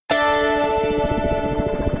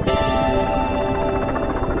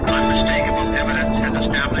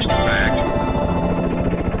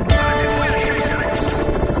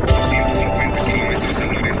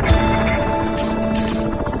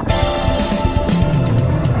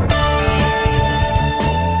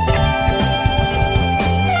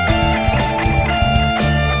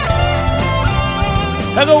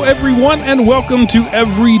Hello, everyone, and welcome to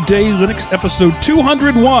Everyday Linux episode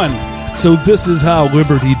 201. So this is how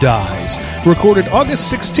Liberty dies. Recorded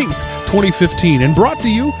August 16th, 2015, and brought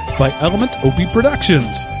to you by Element OP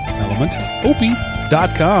Productions.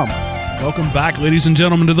 ElementOP.com. Welcome back, ladies and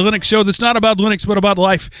gentlemen, to the Linux show that's not about Linux, but about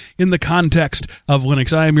life in the context of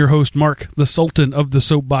Linux. I am your host, Mark, the Sultan of the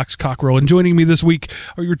Soapbox Cockerel, and joining me this week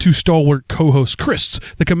are your two stalwart co-hosts, Chris,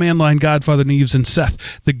 the Command Line Godfather Neves, and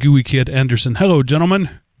Seth, the Gooey Kid Anderson. Hello, gentlemen.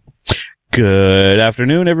 Good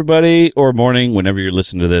afternoon, everybody, or morning, whenever you're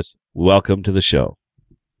listening to this. Welcome to the show.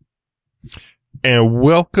 And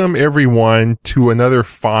welcome, everyone, to another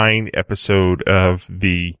fine episode of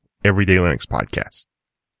the Everyday Linux podcast.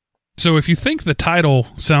 So if you think the title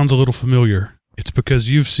sounds a little familiar, it's because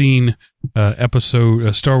you've seen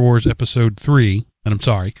Star Wars Episode 3, and I'm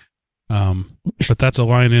sorry, but that's a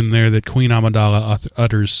line in there that Queen Amidala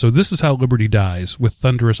utters. So this is how Liberty dies, with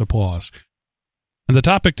thunderous applause. And the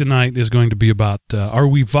topic tonight is going to be about, are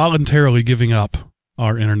we voluntarily giving up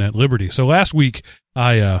our internet liberty? So last week,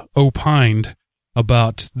 I opined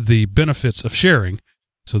about the benefits of sharing.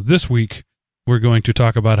 So this week, we're going to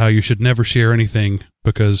talk about how you should never share anything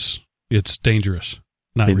because it's dangerous.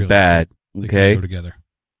 Not it's really bad. They Okay. go together.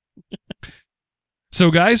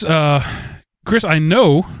 So, guys, Chris, I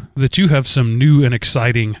know that you have some new and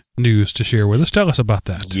exciting news to share with us. Tell us about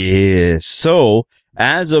that. Yes. So,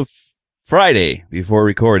 as of Friday, before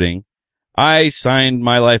recording, I signed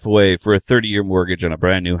my life away for a 30-year mortgage on a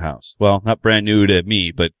brand new house. Well, not brand new to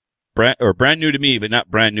me, but brand new to me, but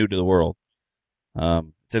not brand new to the world.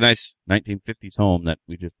 It's a nice 1950s home that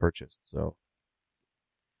we just purchased. So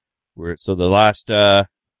the last,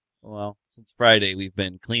 since Friday, we've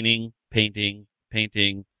been cleaning, painting.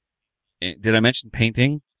 Did I mention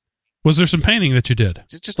painting? Was there some painting that you did?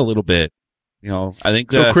 Just a little bit. You know, I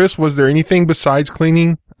think So, Chris, was there anything besides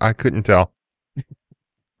cleaning? I couldn't tell.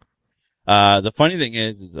 The funny thing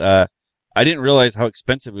is I didn't realize how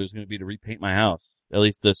expensive it was going to be to repaint my house. At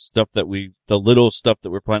least the little stuff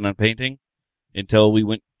that we're planning on painting, until we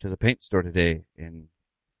went to the paint store today. And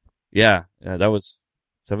yeah, that was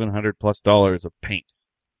 $700+ of paint.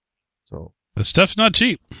 So The stuff's not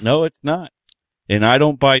cheap. no, it's not. And I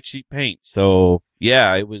don't buy cheap paint. So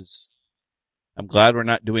yeah, I'm glad we're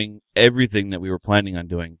not doing everything that we were planning on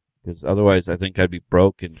doing, because otherwise I think I'd be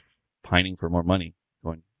broke and pining for more money.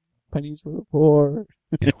 Going, pennies for the poor.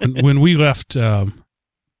 Yeah, when we left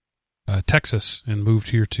Texas and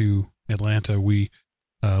moved here to Atlanta, we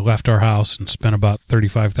left our house and spent about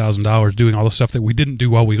 $35,000 doing all the stuff that we didn't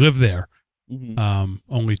do while we lived there,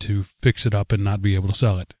 only to fix it up and not be able to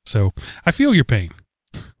sell it. So I feel your pain.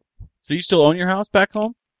 So you still own your house back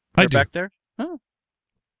home? I Or do. back there? Huh.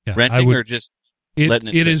 Yeah, Renting or just letting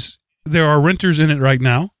it sit? is. There are renters in it right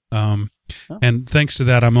now, and thanks to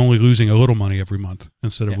that, I'm only losing a little money every month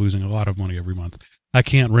instead of losing a lot of money every month. I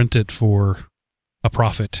can't rent it for a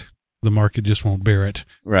profit. The market just won't bear it.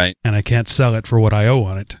 Right. And I can't sell it for what I owe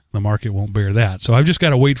on it. The market won't bear that. So I've just got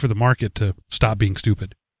to wait for the market to stop being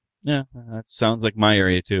stupid. Yeah, that sounds like my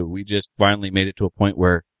area too. We just finally made it to a point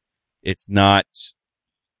where it's not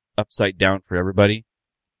upside down for everybody.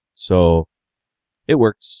 So it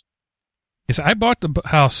works. Yes, I bought the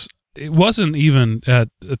house. It wasn't even at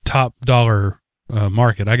a top dollar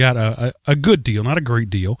market. I got a good deal, not a great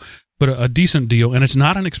deal, but a decent deal. And it's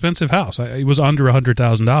not an expensive house. It was under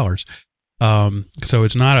 $100,000. So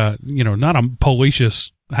it's not a palatial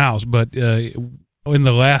house, but in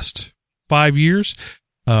the last 5 years,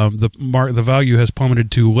 the value has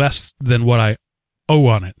plummeted to less than what I owe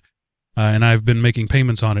on it. And I've been making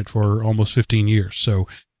payments on it for almost 15 years. So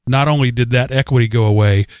not only did that equity go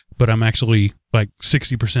away, but I'm actually like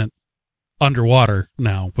 60% underwater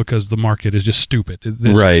now because the market is just stupid.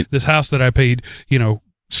 This house that I paid,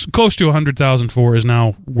 close to $100,000 for is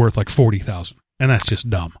now worth like $40,000. And that's just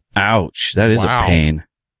dumb. Ouch. That is Wow. a pain.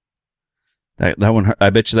 That one hurt. I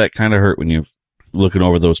bet you that kind of hurt when you're looking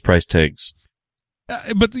over those price tags.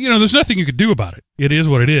 But there's nothing you could do about it. It is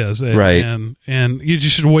what it is, Right. And you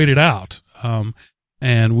just should wait it out.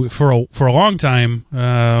 And for a long time,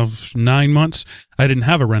 9 months, I didn't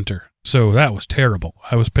have a renter, so that was terrible.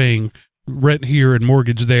 I was paying rent here and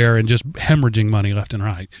mortgage there, and just hemorrhaging money left and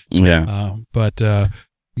right. Yeah. But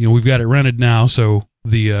we've got it rented now, so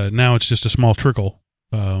now it's just a small trickle.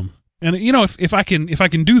 And if I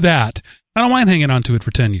can do that, I don't mind hanging on to it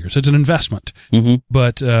for 10 years. It's an investment. Mm-hmm.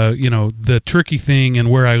 But, the tricky thing and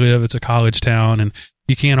where I live, it's a college town, and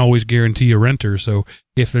you can't always guarantee a renter. So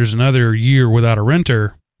if there's another year without a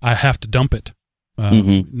renter, I have to dump it,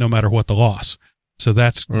 no matter what the loss. So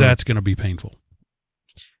that's going to be painful.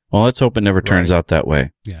 Well, let's hope it never turns out that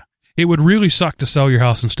way. Yeah. It would really suck to sell your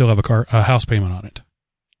house and still have a house payment on it.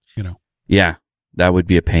 Yeah, that would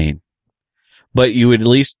be a pain. But you would at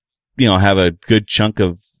least, have a good chunk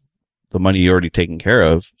of the money you're already taken care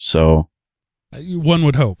of. So one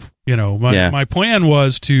would hope. My plan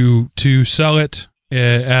was to sell it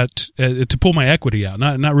to pull my equity out,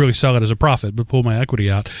 not really sell it as a profit, but pull my equity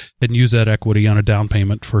out and use that equity on a down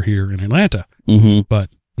payment for here in Atlanta. Mm-hmm. But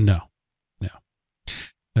no.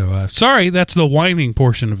 So, sorry, that's the whining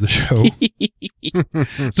portion of the show.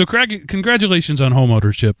 So, Craig, congratulations on home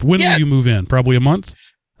ownership. When will you move in? Probably a month?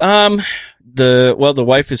 The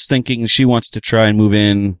wife is thinking she wants to try and move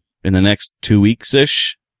in the next 2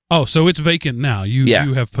 weeks-ish. Oh, so it's vacant now.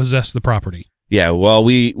 You have possessed the property. Yeah, well,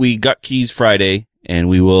 we got keys Friday, and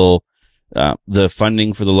we will, the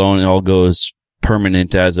funding for the loan, it all goes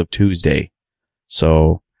permanent as of Tuesday.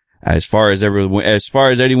 So, as far as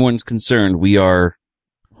anyone's concerned, we are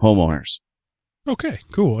homeowners. Okay,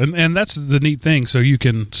 cool. And that's the neat thing. So you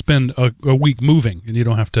can spend a week moving, and you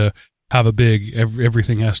don't have to have a big,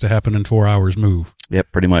 everything has to happen in 4 hours move.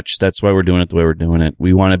 Yep, pretty much. That's why we're doing it the way we're doing it.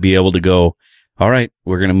 We want to be able to go, all right,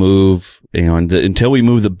 we're going to move, until we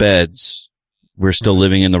move the beds, we're still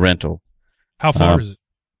living in the rental. How far is it?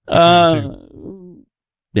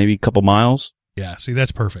 Maybe a couple miles. Yeah, see,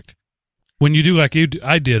 that's perfect. When you do like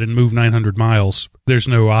I did and move 900 miles, there's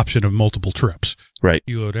no option of multiple trips. Right.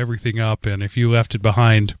 You load everything up, and if you left it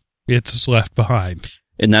behind, it's left behind.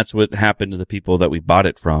 And that's what happened to the people that we bought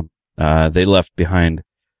it from. They left behind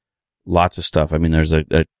lots of stuff. I mean, there's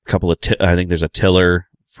a couple of, I think there's a tiller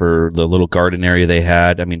for the little garden area they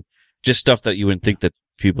had. I mean, just stuff that you wouldn't think that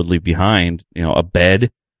people would leave behind, a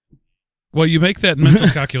bed. Well, you make that mental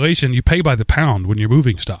calculation. You pay by the pound when you're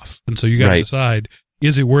moving stuff. And so you got to decide,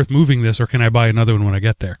 is it worth moving this, or can I buy another one when I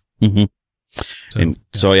get there? Mm-hmm.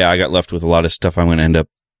 So, I got left with a lot of stuff I'm going to end up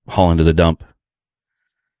hauling to the dump.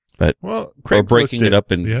 But, or breaking it up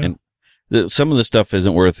and some of the stuff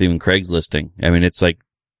isn't worth even Craigslisting. I mean, it's like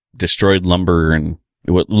destroyed lumber, and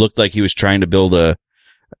what looked like he was trying to build a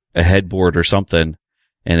headboard or something,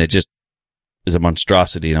 and it just is a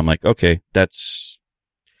monstrosity. And I'm like, okay, it's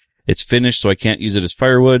finished, so I can't use it as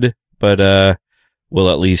firewood, but we'll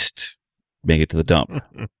at least make it to the dump.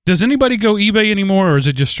 Does anybody go eBay anymore, or is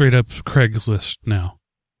it just straight up Craigslist now?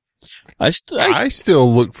 I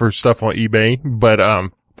still look for stuff on eBay, but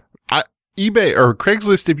eBay or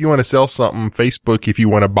Craigslist if you want to sell something, Facebook if you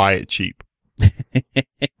want to buy it cheap.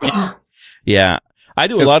 Yeah, I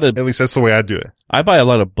do a lot of. At least that's the way I do it. I buy a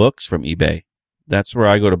lot of books from eBay. That's where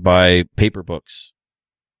I go to buy paper books.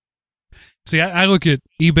 See, I look at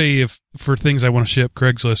eBay for things I want to ship,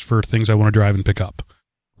 Craigslist for things I want to drive and pick up.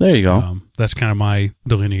 There you go. That's kind of my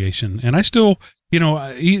delineation, and I still,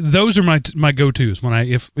 those are my go-tos. When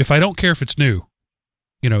if I don't care if it's new,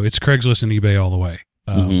 it's Craigslist and eBay all the way.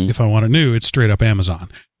 If I want it new, it's straight up Amazon.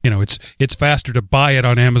 It's faster to buy it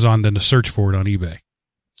on Amazon than to search for it on eBay.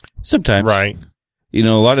 Sometimes, right? A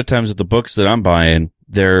lot of times with the books that I'm buying,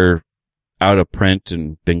 they're out of print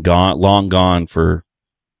and been long gone for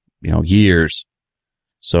years.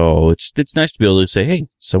 So it's nice to be able to say, hey,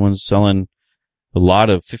 someone's selling a lot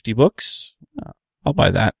of 50 books. I'll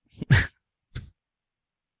buy that.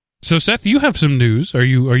 So Seth, you have some news. Are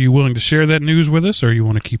you willing to share that news with us, or you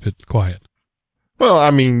want to keep it quiet? Well,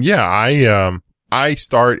 I mean, yeah, I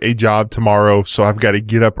start a job tomorrow, so I've got to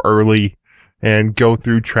get up early and go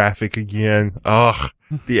through traffic again. Ugh,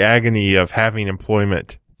 the agony of having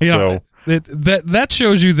employment. So that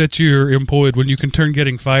shows you that you're employed when you can turn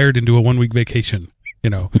getting fired into a 1 week vacation,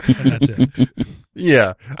 and that's it.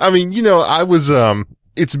 Yeah. I mean, I was,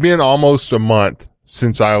 it's been almost a month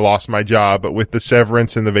since I lost my job, but with the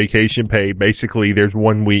severance and the vacation pay, basically there's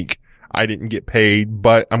 1 week I didn't get paid,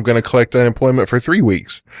 but I'm going to collect unemployment for 3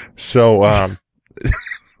 weeks. So,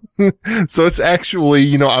 so it's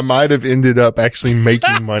actually, I might have ended up actually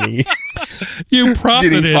making money. You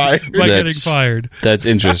profited by getting fired. That's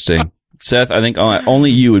interesting. Seth, I think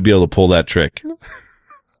only you would be able to pull that trick.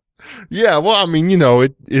 Yeah. Well, I mean, you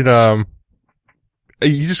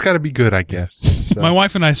just got to be good, I guess. So. My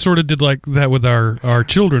wife and I sort of did like that with our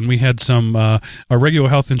children. We had some a regular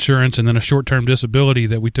health insurance and then a short-term disability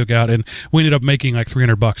that we took out, and we ended up making like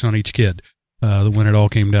 $300 on each kid when it all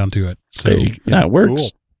came down to it. So that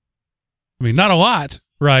works. Cool. I mean, not a lot,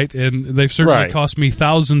 right? And they've certainly cost me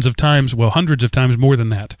hundreds of times more than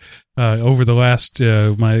that over the last.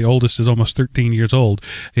 My oldest is almost 13 years old.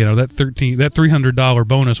 That $300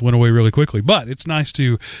 bonus went away really quickly, but it's nice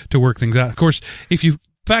to work things out. Of course, if you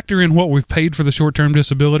factor in what we've paid for the short-term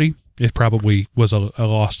disability, it probably was a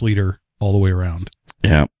lost leader all the way around.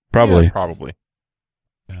 Yeah, probably. Yeah, probably.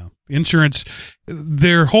 Yeah. Insurance,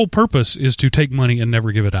 their whole purpose is to take money and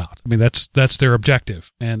never give it out. I mean, that's their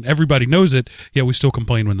objective, and everybody knows it, yet we still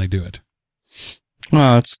complain when they do it.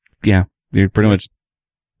 Well, you're pretty much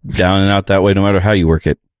down and out that way no matter how you work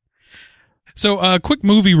it. So, quick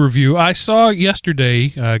movie review. I saw yesterday,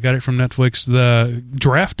 got it from Netflix, the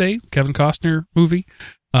Draft Day, Kevin Costner movie.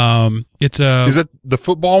 Is it the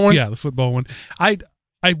football one? Yeah, the football one. I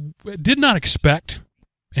did not expect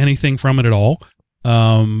anything from it at all,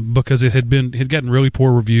 because it had gotten really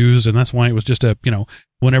poor reviews, and that's why it was just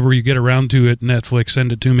whenever you get around to it, Netflix,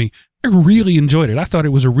 send it to me. I really enjoyed it. I thought it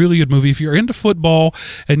was a really good movie. If you're into football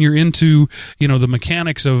and you're into, the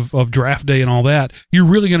mechanics of draft day and all that, you're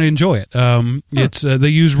really going to enjoy it. It's, they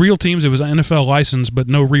use real teams. It was an NFL license, but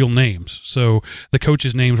no real names. So the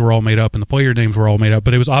coaches' names were all made up and the player names were all made up,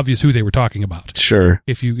 but it was obvious who they were talking about. Sure.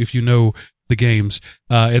 If you know the games,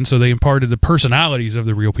 and so they imparted the personalities of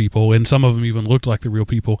the real people, and some of them even looked like the real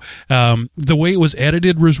people. The way it was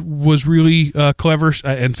edited was really clever.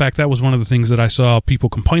 In fact, that was one of the things that I saw people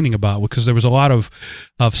complaining about, because there was a lot of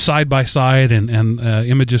side by side and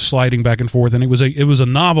images sliding back and forth, and it was a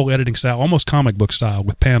novel editing style, almost comic book style,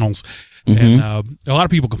 with panels. And a lot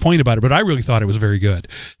of people complained about it, but I really thought it was very good.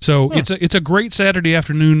 So it's a great Saturday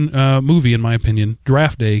afternoon movie, in my opinion.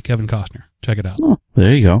 Draft Day, Kevin Costner. Check it out. Oh,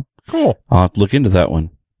 there you go. Cool. I'll have to look into that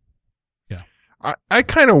one. Yeah. I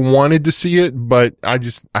kind of wanted to see it, but I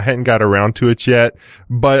hadn't got around to it yet.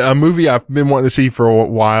 But a movie I've been wanting to see for a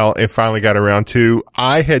while and finally got around to,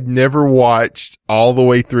 I had never watched all the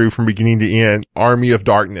way through from beginning to end, Army of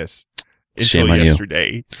Darkness, until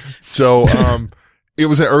yesterday. So, it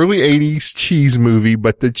was an early 80s cheese movie,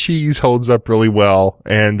 but the cheese holds up really well.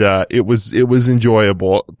 And, it was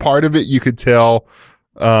enjoyable. Part of it, you could tell,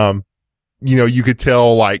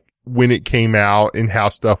 like, when it came out and how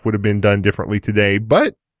stuff would have been done differently today.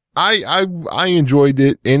 But I enjoyed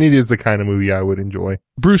it, and it is the kind of movie I would enjoy.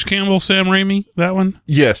 Bruce Campbell, Sam Raimi, that one?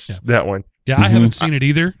 Yes, that one. Yeah, I haven't seen it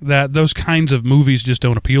either. Those kinds of movies just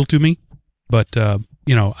don't appeal to me. But,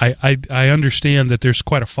 I understand that there's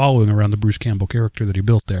quite a following around the Bruce Campbell character that he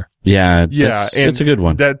built there. Yeah, it's a good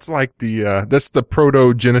one. That's like that's the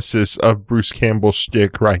proto-genesis of Bruce Campbell's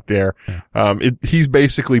shtick right there. Yeah. He's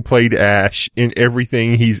basically played Ash in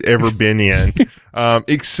everything he's ever been in,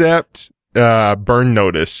 except, Burn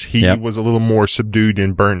Notice. He was a little more subdued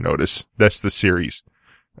in Burn Notice. That's the series.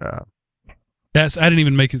 I didn't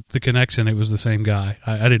even make the connection. It was the same guy.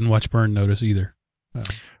 I didn't watch Burn Notice either.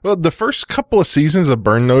 Well, the first couple of seasons of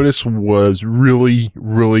Burn Notice was really,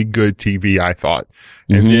 really good TV, I thought.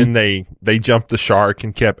 And then they jumped the shark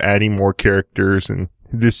and kept adding more characters, and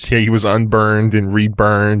he was unburned and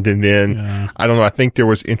reburned. And then, I don't know, I think there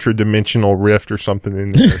was Intradimensional Rift or something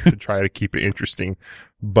in there to try to keep it interesting.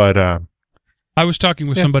 But, I was talking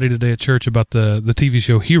with somebody today at church about the TV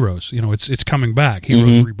show Heroes. It's coming back.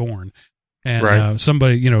 Heroes Reborn. And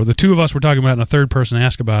somebody, the two of us were talking about it, and a third person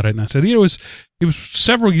asked about it, and I said, it was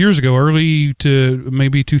several years ago, early to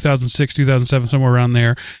maybe 2006, 2007, somewhere around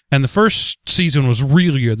there, and the first season was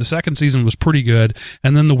really good. The second season was pretty good,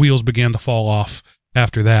 and then the wheels began to fall off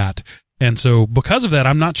after that. And so because of that,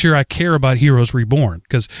 I'm not sure I care about Heroes Reborn,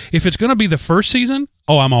 because if it's going to be the first season,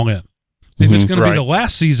 I'm all in. If it's going to be the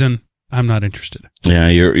last season, I'm not interested. Yeah,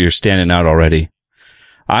 you're standing out already.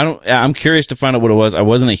 I'm curious to find out what it was. I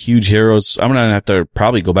wasn't a huge Heroes. I'm going to have to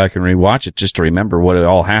probably go back and rewatch it just to remember what it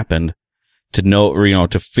all happened, to know, or,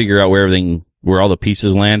 to figure out where all the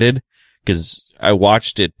pieces landed. Cause I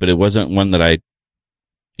watched it, but it wasn't one that I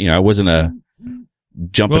wasn't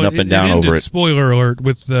jumping up and down over it. Spoiler alert,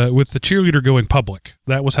 with the cheerleader going public.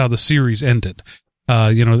 That was how the series ended.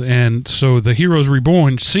 And so the Heroes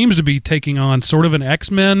Reborn seems to be taking on sort of an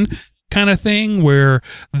X-Men kind of thing, where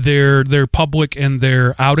they're public and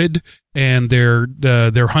they're outed and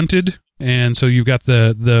they're hunted, and so you've got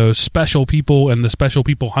the special people and the special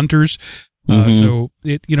people hunters. So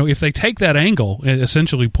it if they take that angle,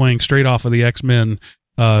 essentially playing straight off of the X-Men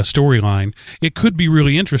storyline, it could be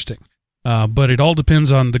really interesting. But it all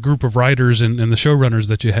depends on the group of writers and the showrunners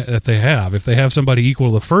that they have. If they have somebody equal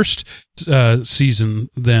to the first season,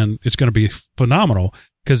 then it's going to be phenomenal.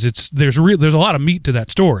 Because there's a lot of meat to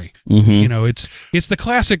that story. It's the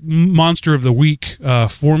classic monster of the week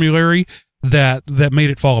formulary that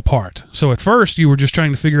made it fall apart. So at first you were just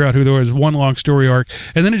trying to figure out who there was, one long story arc,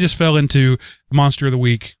 and then it just fell into monster of the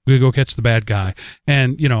week. We go catch the bad guy,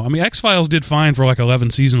 and X-Files did fine for like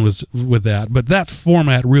 11 seasons with that, but that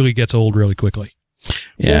format really gets old really quickly.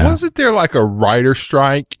 Yeah. Well, wasn't there like a writer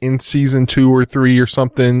strike in season 2 or 3 or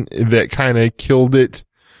something that kind of killed it?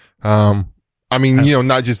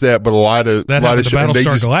 Not just that, but a lot of Battlestar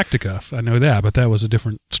Galactica. I know that, but that was a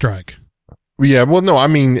different strike. Yeah, well, no, I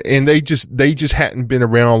mean, and they just hadn't been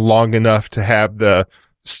around long enough to have the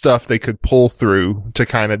stuff they could pull through to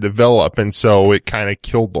kind of develop. And so it kind of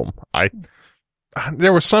killed them.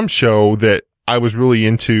 There was some show that I was really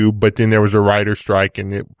into, but then there was a writer strike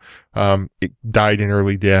and it died in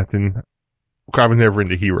early death, and I was never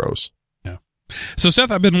into Heroes. Yeah. So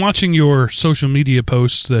Seth, I've been watching your social media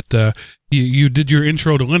posts that, you did your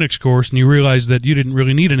intro to Linux course, and you realized that you didn't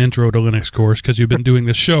really need an intro to Linux course because you've been doing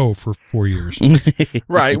the show for 4 years.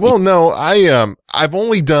 Right. Well, no, I've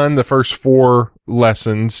only done the first 4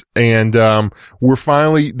 lessons, and we're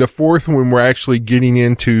finally the 4th one. We're actually getting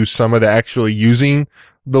into some of the actually using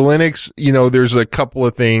the Linux. You know, there's a couple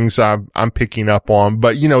of things I'm picking up on,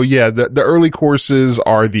 but you know, yeah, the early courses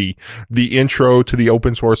are the intro to the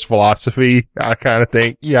open source philosophy. I kind of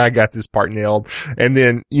think, yeah, I got this part nailed. And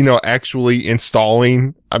then, you know, actually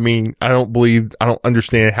installing. I mean, I don't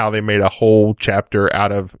understand how they made a whole chapter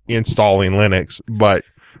out of installing Linux, but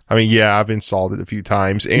I mean, yeah, I've installed it a few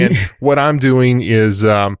times. And what I'm doing is,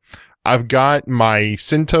 I've got my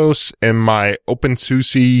CentOS and my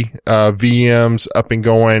OpenSUSE VMs up and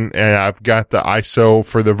going, and I've got the ISO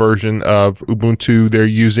for the version of Ubuntu they're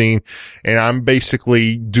using, and I'm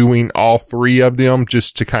basically doing all 3 of them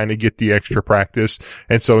just to kind of get the extra practice.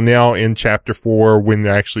 And so now in chapter 4, when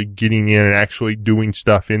they're actually getting in and actually doing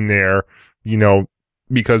stuff in there, you know,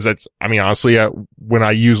 because that's, I mean, honestly, when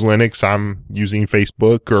I use Linux, I'm using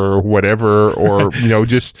Facebook or whatever, or, you know,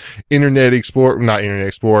 just not Internet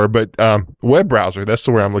Explorer, but, web browser. That's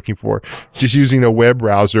the word I'm looking for. Just using a web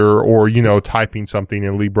browser or, you know, typing something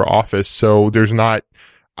in LibreOffice. So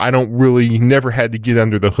I don't really never had to get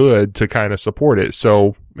under the hood to kind of support it.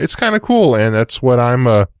 So it's kind of cool. And that's what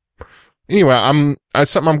anyway,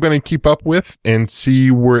 that's something I'm going to keep up with and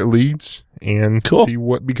see where it leads. And see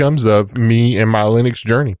what becomes of me and my Linux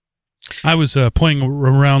journey. I was playing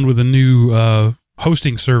around with a new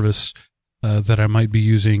hosting service that I might be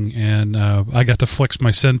using, and I got to flex my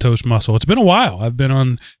CentOS muscle. It's been a while. I've been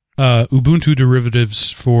on Ubuntu derivatives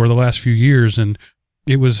for the last few years, and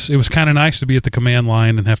it was kind of nice to be at the command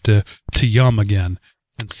line and have to yum again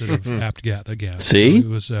instead of apt-get again. See?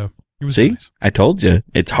 So it was See? Nice. I told you.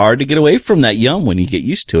 It's hard to get away from that yum when you get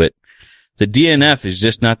used to it. The DNF is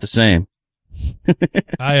just not the same.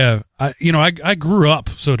 I grew up,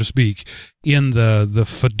 so to speak, in the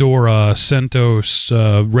Fedora,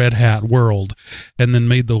 CentOS, Red Hat world, and then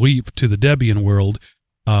made the leap to the Debian world,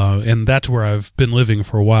 and that's where I've been living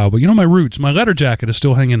for a while. But you know, my roots, my letter jacket is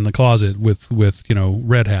still hanging in the closet with you know,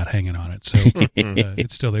 Red Hat hanging on it, so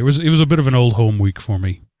it's still there. It was a bit of an old home week for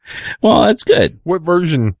me. Well, that's good. What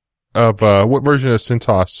version of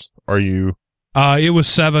CentOS are you? It was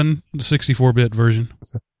 7, the 64-bit version.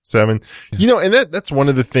 7. Yeah. You know, and that's one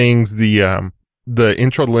of the things, the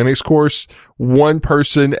intro to Linux course, one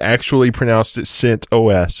person actually pronounced it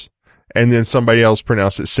CentOS, and then somebody else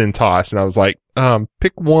pronounced it CentOS. And I was like,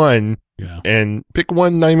 pick one and pick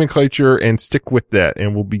one nomenclature and stick with that,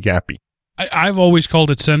 and we'll be happy. I've always called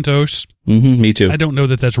it CentOS. Mm-hmm, me too. I don't know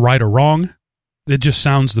that that's right or wrong. It just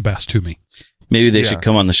sounds the best to me. Maybe they should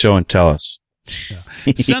come on the show and tell us.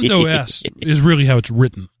 Yeah. CentOS is really how it's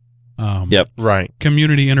written. Yep. Right.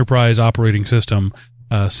 Community Enterprise Operating System,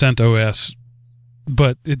 CentOS,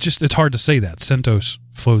 but it's hard to say that. CentOS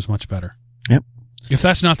flows much better. Yep. If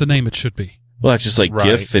that's not the name, it should be. Well, it's just like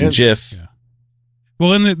GIF and GIF. Yeah.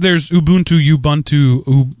 Well, and there's Ubuntu,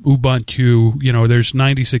 Ubuntu, you know, there's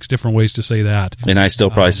 96 different ways to say that. And I still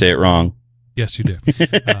probably say it wrong. Yes, you do.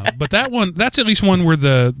 But that's at least one where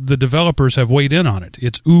the developers have weighed in on it.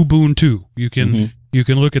 It's Ubuntu. You can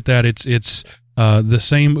look at that. It's the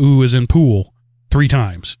same U as in pool 3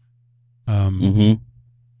 times.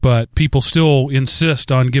 But people still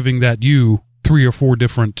insist on giving that U 3 or 4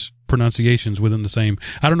 different pronunciations within the same.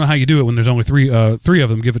 I don't know how you do it when there's only 3 of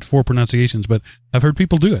them. Give it 4 pronunciations, but I've heard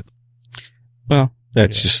people do it. Well,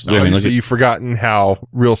 that's just. Obviously, you've forgotten how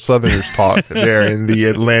real Southerners talk there in the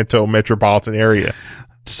Atlanta metropolitan area.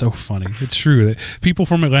 It's so funny. It's true. People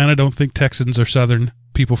from Atlanta don't think Texans are Southern.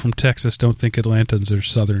 People from Texas don't think Atlantans are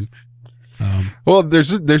Southern. Well,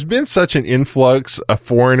 there's been such an influx of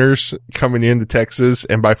foreigners coming into Texas,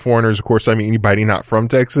 and by foreigners, of course, I mean anybody not from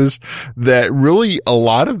Texas, that really a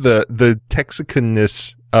lot of the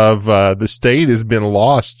Texicanness of the state has been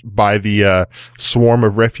lost by the swarm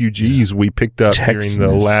of refugees we picked up during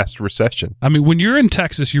the last recession. I mean, when you're in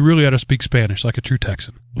Texas, you really ought to speak Spanish like a true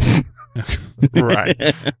Texan.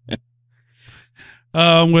 Right.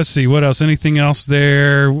 Let's see. What else? Anything else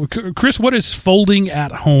there? Chris, what is folding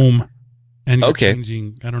at home? And you're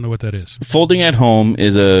changing, I don't know what that is. Folding at home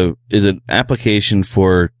is an application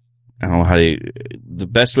for I don't know how to, the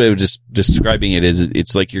best way of just describing it is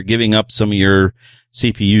it's like you're giving up some of your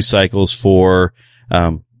CPU cycles for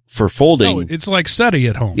folding. Oh, it's like SETI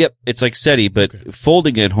at home. Yep, it's like SETI, but Okay.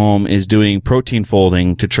 folding at home is doing protein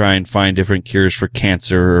folding to try and find different cures for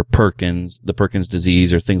cancer or the Perkins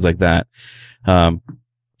disease or things like that. And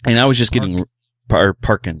I was just getting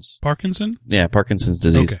Parkins. Parkinson? Yeah, Parkinson's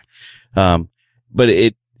disease. Okay. But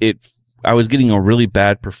I was getting a really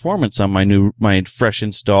bad performance on my fresh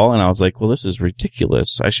install, and I was like, well, this is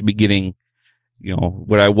ridiculous. I should be getting,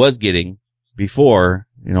 what I was getting before.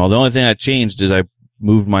 The only thing I changed is I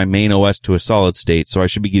moved my main OS to a solid state, so I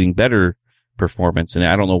should be getting better performance. And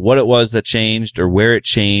I don't know what it was that changed or where it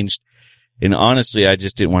changed. And honestly, I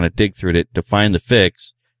just didn't want to dig through it to find the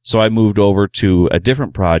fix. So I moved over to a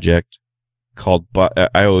different project called,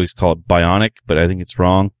 I always call it Bionic, but I think it's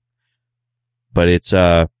wrong. But it's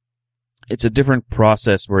a different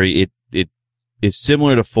process where it is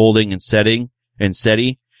similar to folding and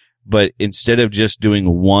SETI, but instead of just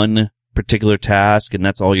doing one particular task and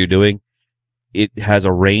that's all you're doing, it has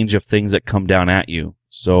a range of things that come down at you.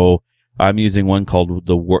 So I'm using one called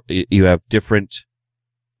you have different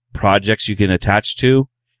projects you can attach to,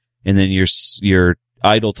 and then your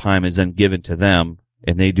idle time is then given to them,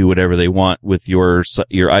 and they do whatever they want with your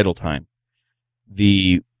idle time.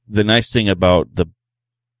 The nice thing about the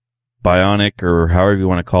Bionic, or however you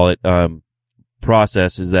want to call it,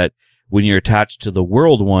 process is that when you're attached to the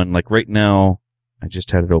world one, like right now, I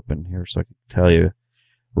just had it open here so I can tell you.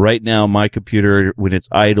 Right now, my computer, when it's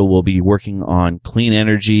idle, will be working on clean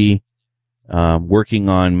energy, working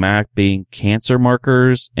on mapping cancer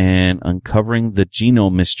markers, and uncovering the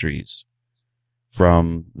genome mysteries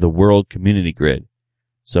from the World Community Grid.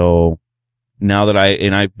 So now that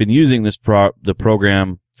I've been using this the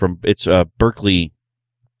program from, it's Berkeley,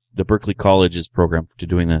 the Berkeley College's program to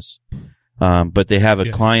doing this. But they have a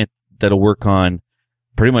client that'll work on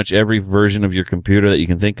pretty much every version of your computer that you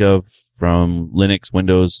can think of, from Linux,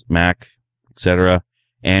 Windows, Mac, etc.,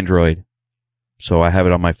 Android. So I have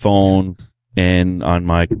it on my phone and on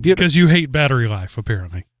my computer. Because you hate battery life,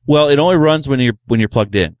 apparently. Well, it only runs when you're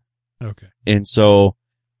plugged in. Okay. And so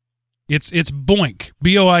it's BOINC,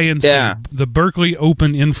 BOINC, Yeah. the Berkeley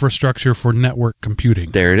Open Infrastructure for Network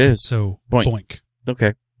Computing. there it is. So BOINC. BOINC.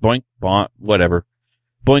 Okay. Boink, whatever.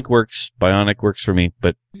 Boink works. Bionic works for me,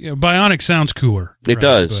 but Yeah, Bionic sounds cooler. It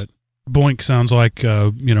does. But BOINC sounds like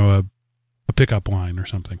a pickup line or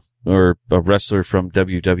something. or a wrestler from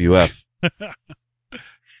WWF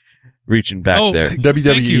reaching back there.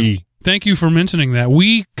 WWE. Thank you for mentioning that.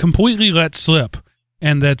 We completely let slip,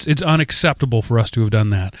 and it's unacceptable for us to have done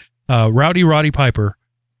that. Rowdy Roddy Piper,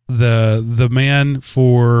 the man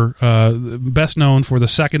for best known for the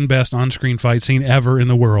second best on-screen fight scene ever in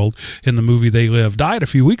the world in the movie They Live, died a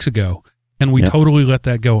few weeks ago, and we totally let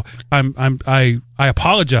that go. I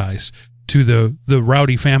apologize to the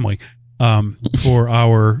Rowdy family for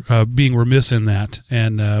our being remiss in that,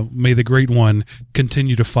 and may the great one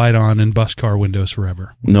continue to fight on in bus car windows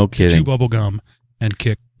forever. No Chew kidding. bubble gum and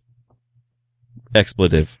kick.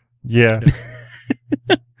 Expletive. Yeah.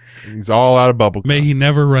 He's all out of bubble gum. May he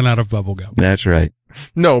never run out of bubble gum. That's right.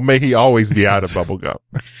 No, may he always be out of bubble gum.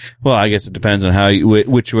 Well, I guess it depends on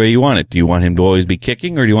which way you want it. Do you want him to always be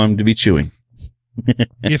kicking, or do you want him to be chewing?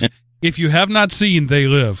 If you have not seen They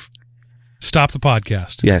Live, stop the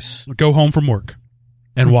podcast. Yes. Go home from work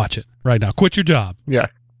and watch it right now. Quit your job. Yeah.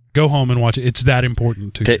 Go home and watch it. It's that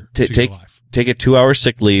important to your life. Take a 2-hour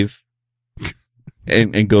sick leave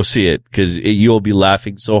and go see it, because you'll be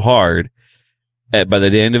laughing so hard. By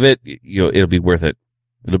the end of it, it'll be worth it.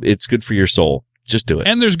 It's good for your soul. Just do it.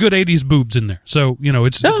 And there's good 80s boobs in there. So,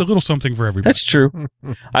 it's a little something for everybody. That's true.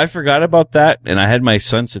 I forgot about that, and I had my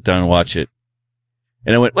son sit down and watch it.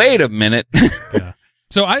 And I went, wait a minute. Yeah.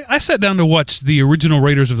 So I sat down to watch the original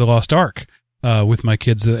Raiders of the Lost Ark with my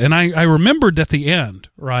kids. And I remembered at the end,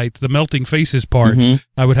 right, the melting faces part, Mhm.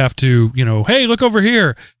 I would have to, hey, look over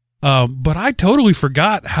here. But I totally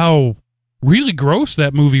forgot how really gross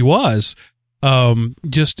that movie was. Guys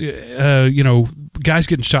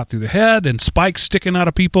getting shot through the head and spikes sticking out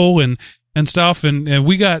of people and stuff. And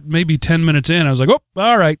we got maybe 10 minutes in. I was like, oh,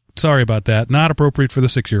 all right. Sorry about that. Not appropriate for the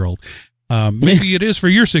 6-year-old. Maybe it is for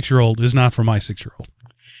your 6-year-old, is not for my 6-year-old.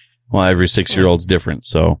 Well, every 6-year-old's different,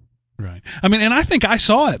 so. Right. I mean, and I think I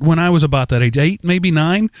saw it when I was about that age, 8, maybe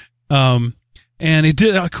 9. And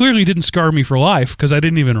it clearly didn't scar me for life because I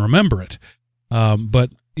didn't even remember it.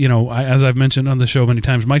 But, as I've mentioned on the show many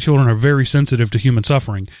times, my children are very sensitive to human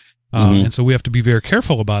suffering. And so we have to be very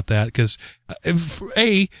careful about that because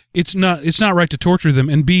A, it's not right to torture them,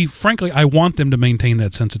 and B, frankly, I want them to maintain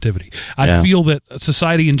that sensitivity. I feel that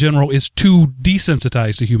society in general is too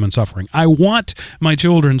desensitized to human suffering. I want my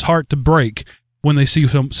children's heart to break when they see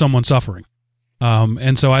someone suffering.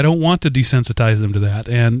 And so I don't want to desensitize them to that.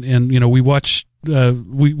 And we watch,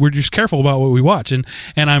 we're just careful about what we watch. And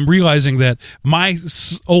I'm realizing that my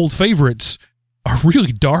old favorites are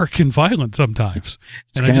really dark and violent sometimes.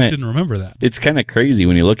 I just didn't remember that. It's kind of crazy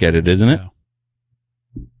when you look at it, isn't it?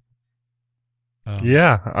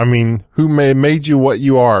 Yeah. I mean, who made you what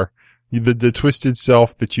you are? The twisted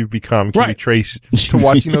self that you've become can be traced to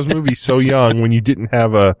watching those movies so young when you didn't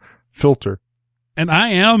have a filter. And I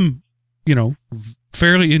am,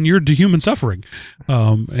 fairly inured to human suffering.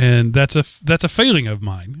 And that's a failing of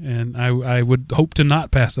mine. And I would hope to not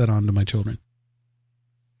pass that on to my children.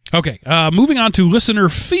 Okay, moving on to listener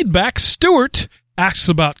feedback. Stuart asks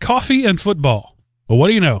about coffee and football. Well, what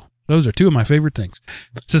do you know? Those are two of my favorite things.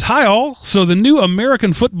 It says, hi all. So the new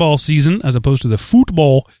American football season, as opposed to the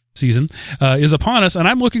football season, is upon us, and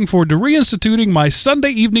I'm looking forward to reinstituting my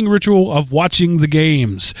Sunday evening ritual of watching the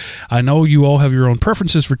games. I know you all have your own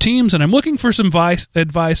preferences for teams, and I'm looking for some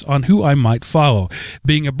advice on who I might follow.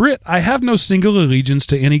 Being a Brit, I have no single allegiance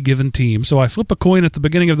to any given team, so I flip a coin at the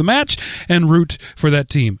beginning of the match and root for that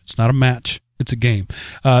team. It's not a match, it's a game.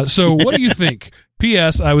 So what do you think?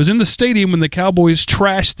 P.S. I was in the stadium when the Cowboys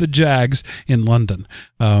trashed the Jags in London.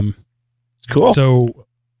 Cool. So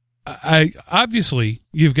I obviously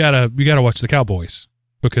you got to watch the Cowboys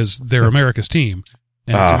because they're America's team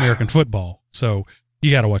and it's American football. So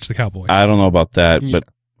you got to watch the Cowboys. I don't know about that, but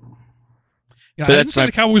I didn't say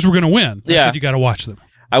the Cowboys were going to win. I said you got to watch them.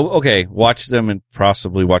 Watch them and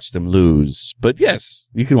possibly watch them lose. But yes,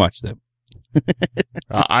 you can watch them.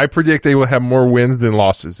 I predict they will have more wins than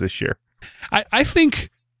losses this year. I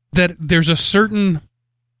think that there's a certain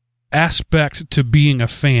aspect to being a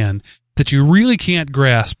fan that you really can't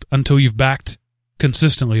grasp until you've backed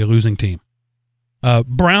consistently a losing team.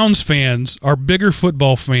 Browns fans are bigger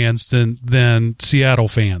football fans than Seattle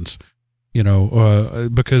fans,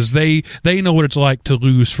 because they know what it's like to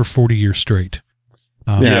lose for 40 years straight.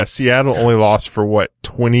 Seattle only lost for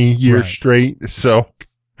 20 years straight. So,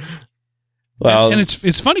 well, and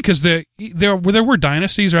it's funny because there were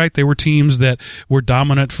dynasties, right? There were teams that were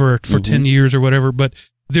dominant for 10 years or whatever, but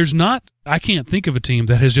I can't think of a team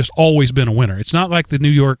that has just always been a winner. It's not like the New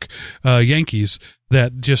York Yankees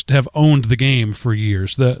that just have owned the game for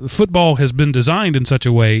years. The football has been designed in such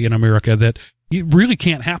a way in America that it really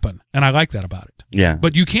can't happen, and I like that about it. Yeah.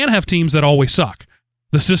 But you can have teams that always suck.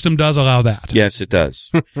 The system does allow that. Yes, it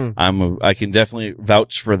does. I can definitely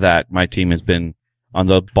vouch for that. My team has been on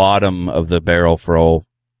the bottom of the barrel for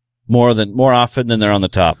more often than they're on the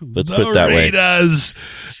top. Let's put it that way. Raiders.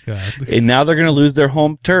 And now they're going to lose their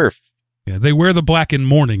home turf. Yeah, they wear the black in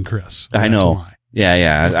mourning, Chris. I know. Why.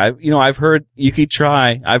 Yeah. I've heard you could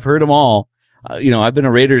try. I've heard them all. I've been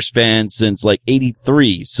a Raiders fan since like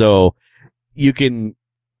 '83, so you can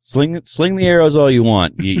sling the arrows all you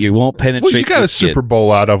want. You won't penetrate. Well, you got a Super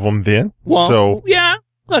Bowl out of them then. Well, so yeah,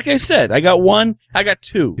 like I said, I got one. I got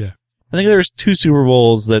two. Yeah. I think there's 2 Super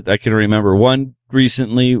Bowls that I can remember. One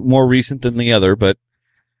more recent than the other, but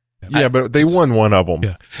but they won one of them.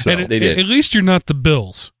 Yeah, so. and they did. At least you're not the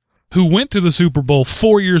Bills, who went to the Super Bowl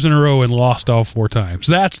 4 years in a row and lost all 4 times.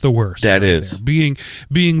 That's the worst. That is being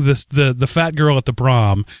the fat girl at the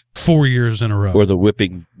prom 4 years in a row, or the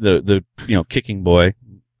whipping the kicking boy.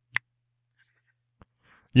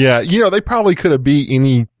 Yeah, they probably could have beat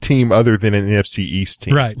any team other than an NFC East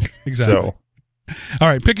team. Right? Exactly. So. All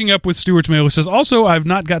right, picking up with Stuart's mail, it says, also, I've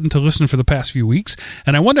not gotten to listen for the past few weeks,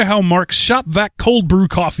 and I wonder how Mark's Shop Vac cold brew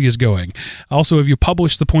coffee is going. Also, have you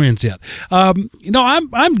published the plans yet? I'm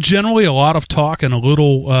generally a lot of talk and a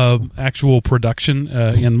little actual production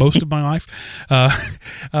in most of my life.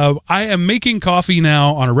 I am making coffee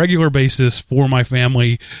now on a regular basis for my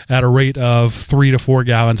family at a rate of 3 to 4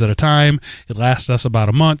 gallons at a time. It lasts us about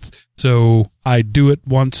a month, so I do it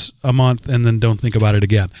once a month and then don't think about it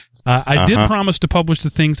again. I did promise to publish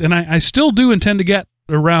the things, and I still do intend to get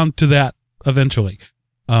around to that eventually.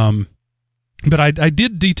 But I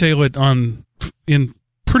did detail it in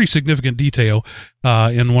pretty significant detail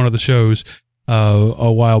in one of the shows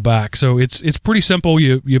a while back. So it's pretty simple.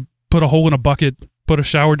 You put a hole in a bucket, put a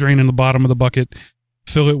shower drain in the bottom of the bucket,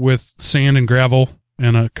 fill it with sand and gravel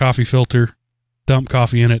and a coffee filter, dump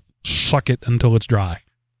coffee in it, suck it until it's dry.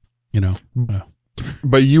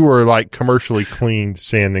 But you were like commercially cleaned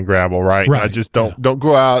sand and gravel, right? Right. I just don't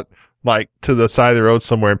go out like to the side of the road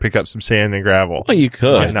somewhere and pick up some sand and gravel. Well, you Might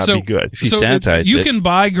could. not be good. If you sanitized you it. can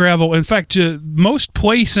buy gravel. In fact, most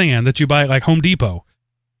play sand that you buy at like Home Depot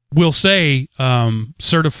will say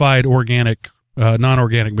certified organic,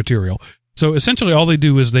 non-organic material. So essentially all they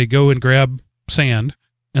do is they go and grab sand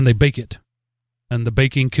and they bake it. And the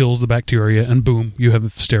baking kills the bacteria, and boom, you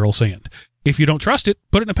have sterile sand. If you don't trust it,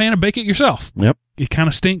 put it in a pan and bake it yourself. Yep. It kind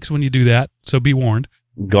of stinks when you do that, so be warned.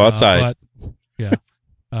 Go outside. But, yeah.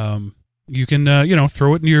 You can,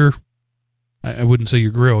 throw it in your, I wouldn't say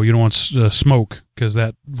your grill. You don't want smoke, because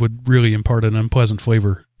that would really impart an unpleasant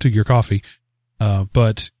flavor to your coffee.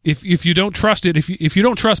 But if you don't trust it, if you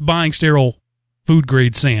don't trust buying sterile food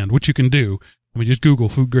grade sand, which you can do, I mean, just Google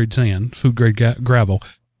food grade sand, food grade gravel.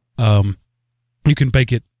 You can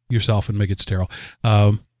bake it yourself and make it sterile.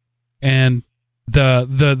 And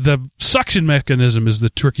the suction mechanism is the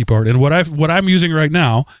tricky part. And what I'm using right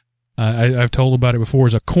now, I've told about it before,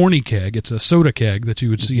 is a corny keg. It's a soda keg that you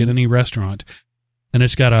would see at any restaurant, and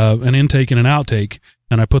it's got an intake and an outtake.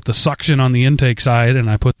 And I put the suction on the intake side, and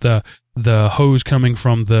I put the hose coming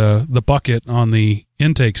from the bucket on the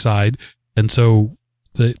intake side, and so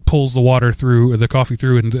it pulls the water through, the coffee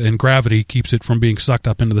through, and gravity keeps it from being sucked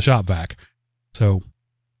up into the shop vac. So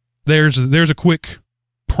there's a quick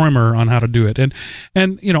primer on how to do it. And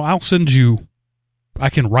I'll send you, I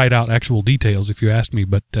can write out actual details if you ask me,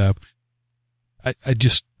 but I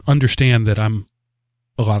just understand that I'm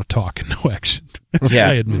a lot of talk and no action. Yeah.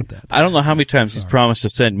 I admit that. I don't know how many times he's promised to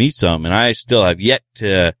send me some, and I still have yet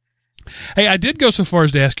to. Hey, I did go so far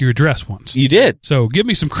as to ask your address once. You did. So give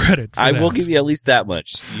me some credit for I that. will give you at least that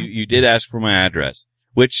much. You did ask for my address,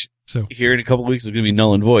 which here in a couple of weeks is going to be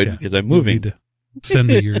null and void because I'm moving. You need to send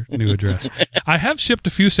me your new address. I have shipped a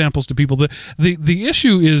few samples to people. The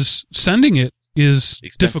issue is sending it is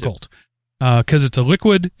Expensive. difficult because it's a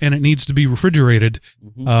liquid and it needs to be refrigerated.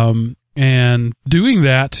 Mm-hmm. And doing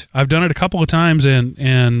that, I've done it a couple of times,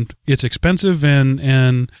 and it's expensive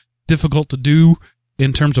and difficult to do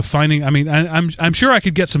in terms of finding. I mean, I'm sure I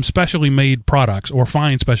could get some specially made products or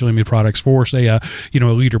find specially made products for, say, a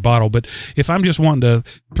liter bottle. But if I'm just wanting to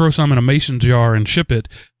throw some in a mason jar and ship it,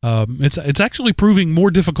 it's actually proving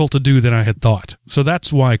more difficult to do than I had thought. So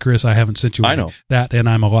that's why, Chris, I haven't sent you that, and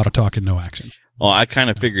I'm a lot of talk and no action. Well, I kind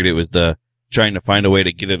of figured it was the trying to find a way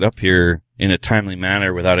to get it up here in a timely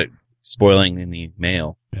manner without it spoiling in the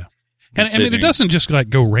mail. Yeah. And I mean, it doesn't just like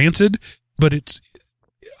go rancid, but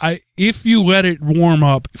if you let it warm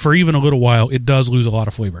up for even a little while, it does lose a lot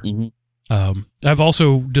of flavor. Mm-hmm. I've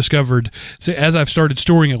also discovered, as I've started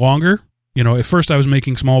storing it longer, at first I was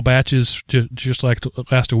making small batches just like to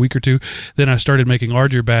last a week or two. Then I started making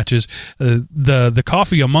larger batches. The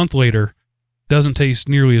coffee a month later doesn't taste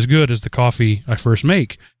nearly as good as the coffee I first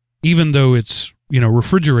make, even though it's,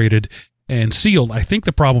 refrigerated and sealed. I think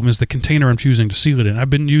the problem is the container I'm choosing to seal it in. I've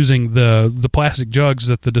been using the plastic jugs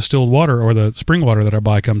that the distilled water or the spring water that I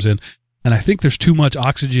buy comes in, and I think there's too much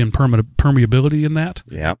oxygen permeability in that.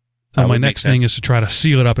 Yeah. So my next thing is to try to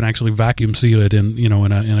seal it up and actually vacuum seal it in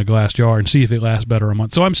a glass jar and see if it lasts better a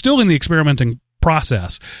month. So I'm still in the experimenting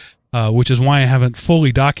process, which is why I haven't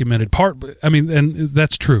fully documented and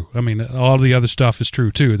that's true. I mean, all the other stuff is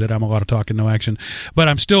true too, that I'm a lot of talk and no action, but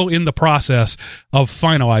I'm still in the process of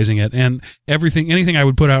finalizing it, and anything I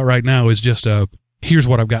would put out right now is just here's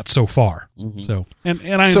what I've got so far. Mm-hmm. So,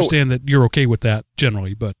 and I understand that you're okay with that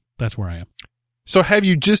generally, but that's where I am. So have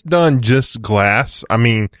you just done just glass? I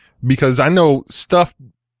mean, because I know stuff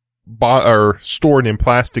bought or stored in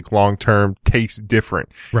plastic long term tastes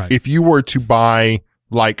different. Right. If you were to buy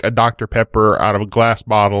like a Dr. Pepper out of a glass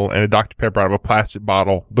bottle and a Dr. Pepper out of a plastic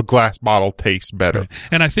bottle, the glass bottle tastes better. Right.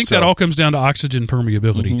 And I think that all comes down to oxygen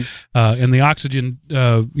permeability. Mm-hmm. And the oxygen,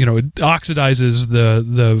 it oxidizes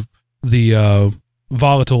the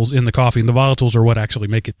volatiles in the coffee, and the volatiles are what actually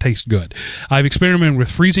make it taste good. I've experimented with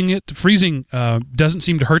freezing it. Freezing doesn't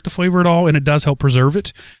seem to hurt the flavor at all, and it does help preserve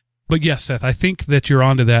it. But yes, Seth, I think that you're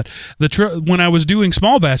onto that. When I was doing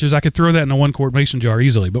small batches, I could throw that in a 1-quart mason jar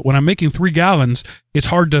easily. But when I'm making 3 gallons, it's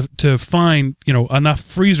hard to find enough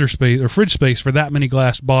freezer space or fridge space for that many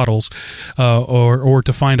glass bottles, or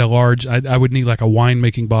to find a large. I would need like a wine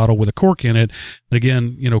making bottle with a cork in it. And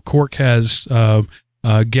again, cork has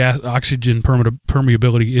gas oxygen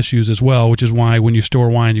permeability issues as well, which is why when you store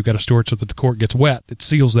wine, you've got to store it so that the cork gets wet. It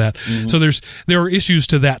seals that. Mm-hmm. So there are issues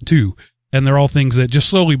to that too. And they're all things that just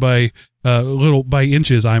slowly by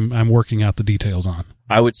inches, I'm working out the details on.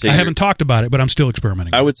 I would say I haven't talked about it, but I'm still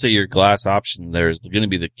experimenting. I would say your glass option there is going to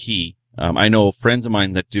be the key. I know friends of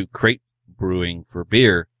mine that do crate brewing for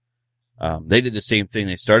beer. They did the same thing.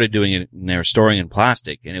 They started doing it and they were storing in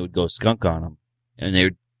plastic, and it would go skunk on them. And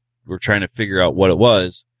they were trying to figure out what it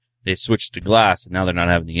was. they switched to glass and now they're not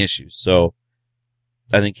having the issues. So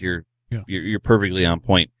I think you're perfectly on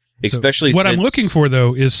point. Especially what I'm looking for,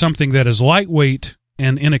 though, is something that is lightweight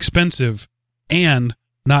and inexpensive and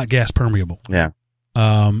not gas permeable. Yeah.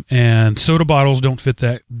 And soda bottles don't fit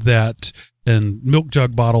that, and milk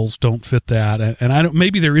jug bottles don't fit that. And I don't,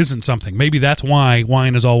 maybe there isn't something. Maybe that's why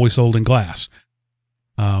wine is always sold in glass.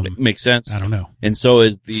 It makes sense. I don't know. And so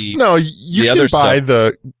is the No, you the can other buy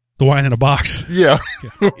stuff. the wine in a box. yeah,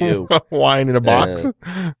 Ew. wine in a box.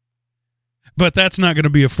 But that's not going to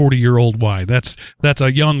be a 40-year-old wine. That's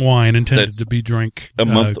a young wine intended That's to be drank a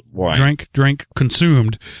month wine.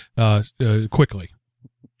 consumed quickly.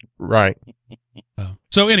 Right.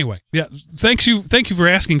 So anyway, yeah, thank you for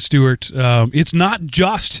asking, Stuart. It's not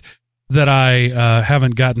just that I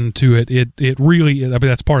haven't gotten to it. It really, I mean,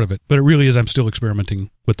 that's part of it, but it really is. I'm still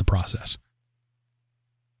experimenting with the process.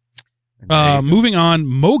 Moving on,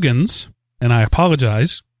 Mogans, and I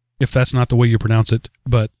apologize if that's not the way you pronounce it,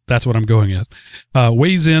 but that's what I'm going at,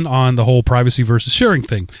 weighs in on the whole privacy versus sharing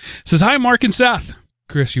thing. Says, hi, Mark and Seth.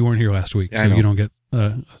 Chris, you weren't here last week, so you don't get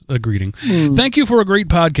a greeting. Thank you for a great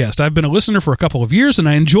podcast. I've been a listener for a couple of years, and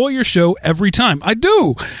I enjoy your show every time. I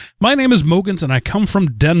do. My name is Mogans, and I come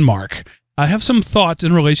from Denmark. I have some thoughts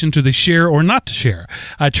in relation to the share or not to share.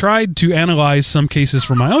 I tried to analyze some cases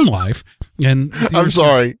from my own life, and I'm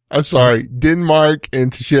sorry. Denmark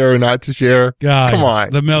and to share or not to share. Come on.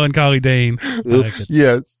 The melancholy Dane.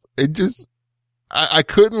 Yes. It just, I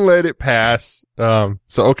couldn't let it pass. So,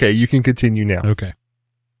 okay, you can continue now. Okay.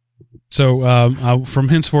 So, from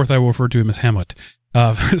henceforth, I will refer to him as Hamlet.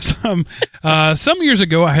 Some years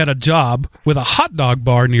ago, I had a job with a hot dog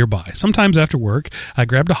bar nearby. Sometimes after work, I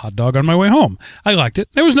grabbed a hot dog on my way home. I liked it.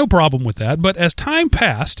 There was no problem with that. But as time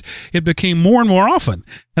passed, it became more and more often.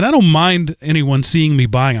 And I don't mind anyone seeing me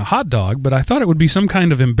buying a hot dog, but I thought it would be some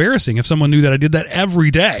kind of embarrassing if someone knew that I did that every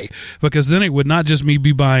day, because then it would not just be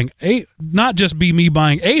me buying a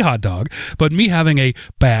hot dog, but me having a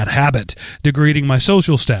bad habit, degrading my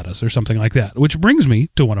social status or something like that. Which brings me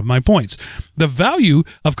to one of my points. The value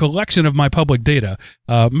of collection of my public data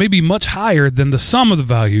may be much higher than the sum of the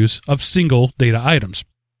values of single data items.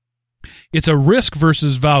 It's a risk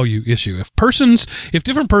versus value issue. If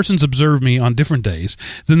different persons observe me on different days,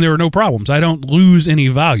 then there are no problems. I don't lose any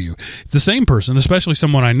value. If the same person, especially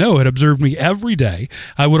someone I know, had observed me every day,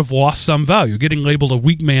 I would have lost some value, getting labeled a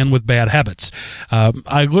weak man with bad habits.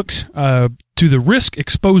 I took the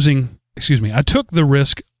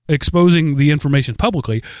risk exposing the information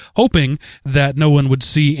publicly, hoping that no one would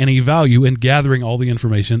see any value in gathering all the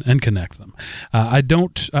information and connect them. I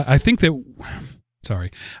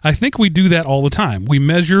think we do that all the time. We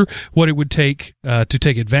measure what it would take to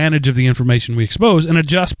take advantage of the information we expose and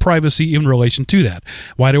adjust privacy in relation to that.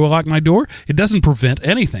 Why do I lock my door? It doesn't prevent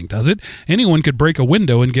anything, does it? Anyone could break a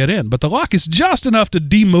window and get in, but the lock is just enough to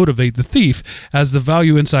demotivate the thief, as the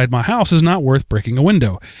value inside my house is not worth breaking a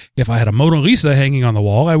window. If I had a Mona Lisa hanging on the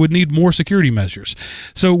wall, I would need more security measures.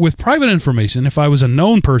 So with private information, if I was a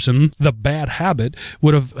known person, the bad habit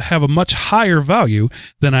would have a much higher value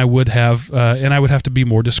than I would have, and I would have to be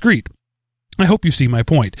more discreet. I hope you see my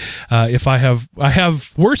point. If I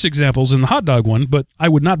have worse examples in the hot dog one, but I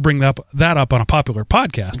would not bring that up on a popular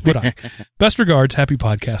podcast, would I? Best regards, happy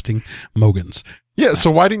podcasting, Mogans. Yeah,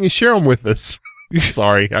 so why didn't you share them with us?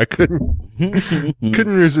 Sorry, I couldn't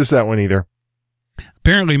resist that one either.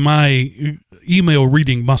 Apparently, my email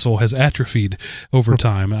reading muscle has atrophied over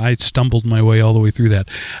time. I stumbled my way all the way through that.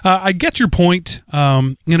 I get your point,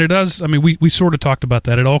 and it does. I mean, we sort of talked about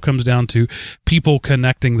that. It all comes down to people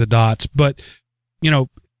connecting the dots. But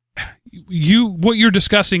what you're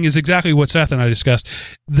discussing is exactly what Seth and I discussed.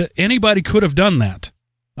 Anybody could have done that.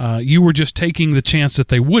 You were just taking the chance that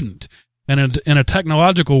they wouldn't. And in a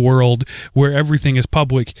technological world where everything is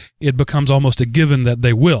public, it becomes almost a given that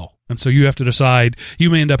they will. And so you have to decide. You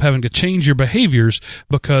may end up having to change your behaviors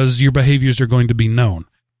because your behaviors are going to be known.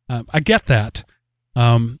 I get that.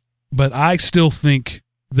 But I still think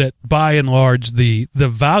that by and large, the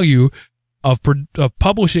value of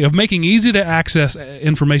publishing, of making easy to access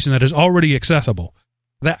information that is already accessible,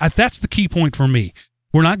 that's the key point for me.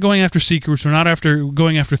 We're not going after secrets. We're not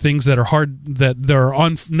going after things that are hard, that are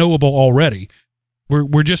unknowable already.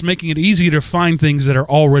 We're just making it easy to find things that are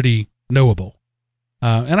already knowable.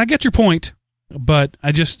 And I get your point, but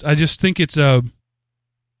I just think it's I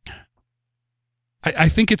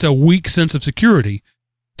think it's a weak sense of security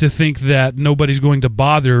to think that nobody's going to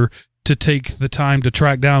bother to take the time to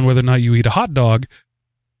track down whether or not you eat a hot dog.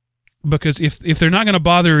 Because if they're not going to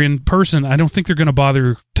bother in person, I don't think they're going to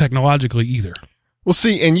bother technologically either. Well,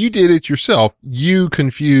 see, and you did it yourself. You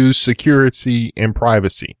confused security and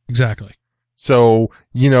privacy. Exactly. So,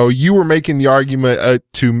 you were making the argument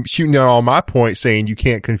to shooting down all my points saying you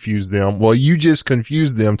can't confuse them. Well, you just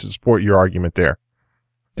confused them to support your argument there.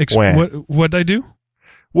 What'd I do?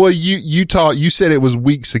 Well, you said it was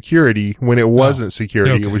weak security when it wasn't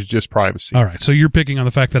security. Okay. It was just privacy. All right. So you're picking on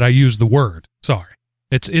the fact that I used the word. Sorry.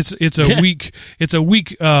 It's a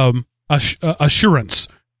weak assurance.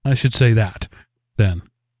 I should say that then.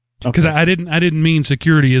 Because I didn't mean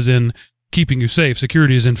security is in keeping you safe.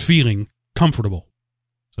 Security is in feeling comfortable.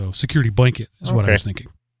 So security blanket is what I was thinking.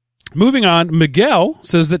 Moving on, Miguel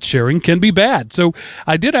says that sharing can be bad. So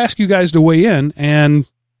I did ask you guys to weigh in, and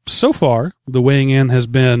so far the weighing in has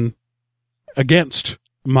been against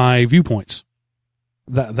my viewpoints.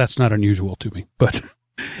 That's not unusual to me, but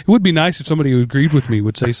it would be nice if somebody who agreed with me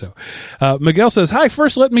would say so. Miguel says, hi,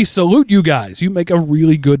 first let me salute you guys. You make a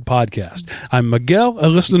really good podcast. I'm Miguel, a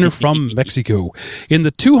listener from Mexico. In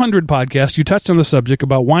the 200 podcast, you touched on the subject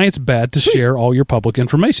about why it's bad to share all your public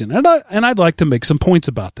information. And I'd like to make some points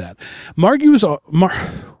about that.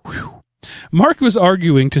 Mark was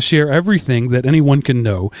arguing to share everything that anyone can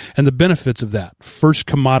know and the benefits of that. First,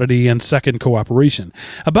 commodity, and second, cooperation.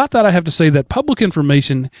 About that, I have to say that public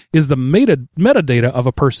information is the metadata of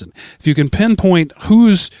a person. If you can pinpoint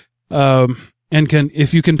if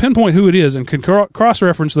you can pinpoint who it is and can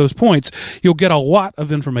cross-reference those points, you'll get a lot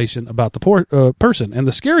of information about the person. And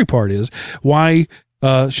the scary part is, why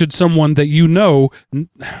should someone that you know...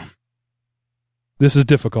 This is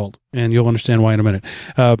difficult, and you'll understand why in a minute.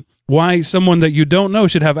 Why someone that you don't know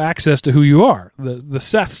should have access to who you are. The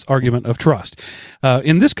Seth's argument of trust.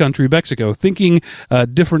 In this country, Mexico, thinking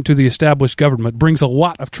different to the established government brings a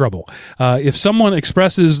lot of trouble. If someone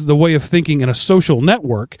expresses the way of thinking in a social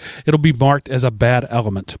network, it'll be marked as a bad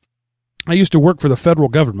element. I used to work for the federal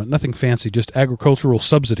government, nothing fancy, just agricultural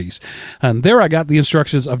subsidies. And there I got the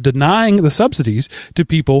instructions of denying the subsidies to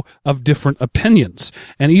people of different opinions,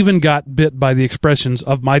 and even got bit by the expressions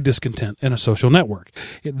of my discontent in a social network.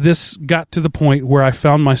 This got to the point where I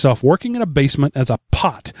found myself working in a basement as a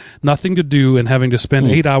pot, nothing to do and having to spend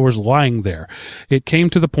 8 hours lying there. It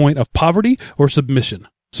came to the point of poverty or submission.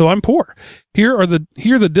 So I'm poor. Here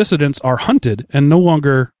the dissidents are hunted and no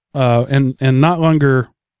longer,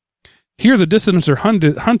 Here, the dissidents are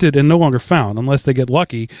hunted and no longer found unless they get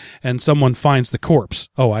lucky and someone finds the corpse.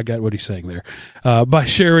 Oh, I got what he's saying there. By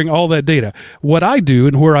sharing all that data. What I do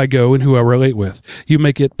and where I go and who I relate with. You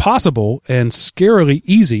make it possible and scarily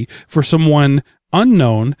easy for someone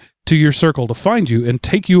unknown to your circle to find you and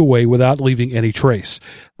take you away without leaving any trace.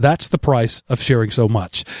 That's the price of sharing so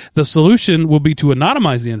much. The solution will be to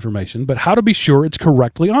anonymize the information, but how to be sure it's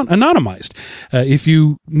correctly anonymized? If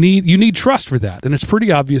you need trust for that, and it's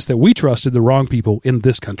pretty obvious that we trusted the wrong people in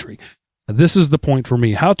this country. This is the point for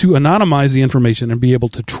me, how to anonymize the information and be able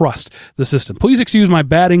to trust the system. Please excuse my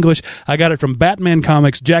bad English. I got it from Batman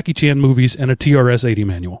comics, Jackie Chan movies, and a TRS-80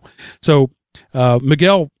 manual. So,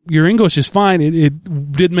 Miguel, your English is fine.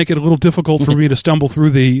 It did make it a little difficult for me to stumble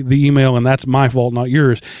through the email, and that's my fault, not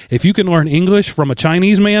yours. If you can learn English from a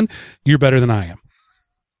Chinese man, you're better than I am.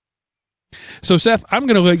 So, Seth, I'm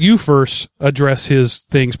going to let you first address his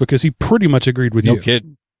things because he pretty much agreed with you. No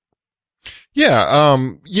kidding. Yeah,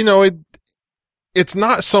 it's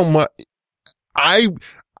not so much.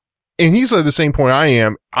 And he's at the same point I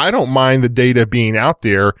am. I don't mind the data being out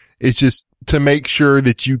there. It's just to make sure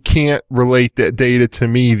that you can't relate that data to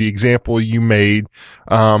me. The example you made,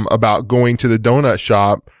 about going to the donut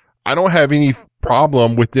shop. I don't have any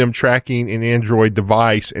problem with them tracking an Android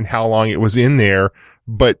device and how long it was in there,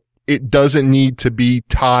 but it doesn't need to be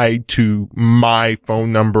tied to my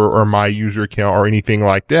phone number or my user account or anything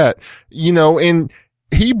like that. And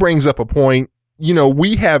he brings up a point,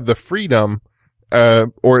 we have the freedom,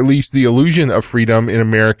 or at least the illusion of freedom in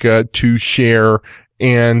America to share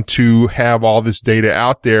and to have all this data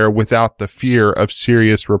out there without the fear of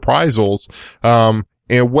serious reprisals. And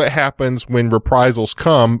what happens when reprisals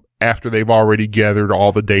come after they've already gathered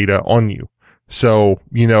all the data on you? So,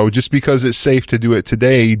 just because it's safe to do it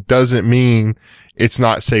today doesn't mean it's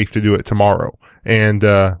not safe to do it tomorrow. And,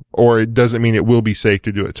 or it doesn't mean it will be safe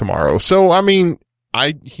to do it tomorrow. So, I mean,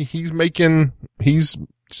 he's making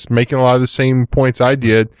a lot of the same points I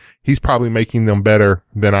did. He's probably making them better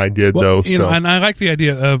than I did, though. So. And I like the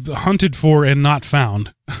idea of hunted for and not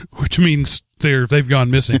found, which means they've gone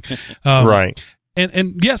missing. Right.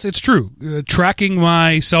 And yes, it's true. Tracking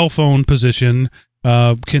my cell phone position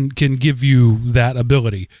can give you that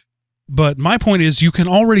ability. But my point is, you can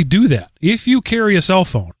already do that if you carry a cell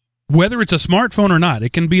phone, whether it's a smartphone or not.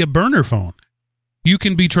 It can be a burner phone. You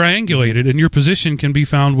can be triangulated and your position can be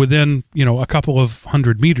found within, a couple of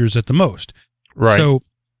 100 meters at the most. Right. So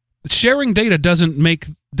sharing data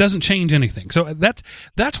doesn't change anything. So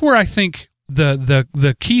that's where I think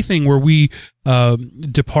the key thing where we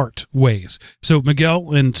depart ways. So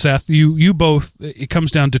Miguel and Seth, you both, it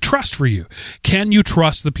comes down to trust for you. Can you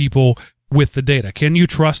trust the people with the data? Can you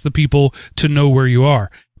trust the people to know where you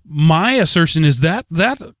are? My assertion is that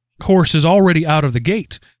horse is already out of the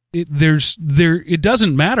gate. It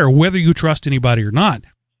doesn't matter whether you trust anybody or not.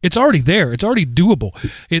 It's already there. It's already doable.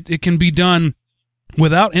 It can be done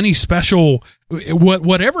without any special,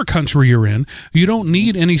 whatever country you're in. You don't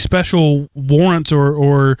need any special warrants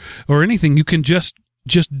or anything. You can just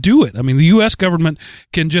do it. I mean, the U.S. government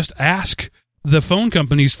can just ask the phone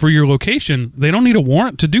companies for your location. They don't need a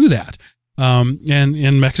warrant to do that. And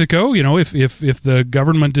in Mexico, if the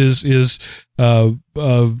government is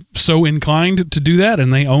so inclined to do that,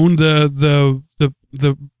 and they own the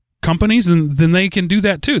companies, then they can do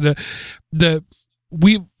that too.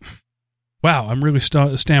 Wow, I'm really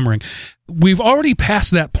stammering. We've already passed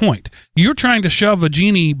that point. You're trying to shove a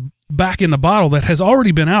genie back in the bottle that has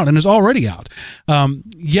already been out and is already out.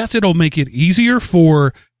 Yes, it'll make it easier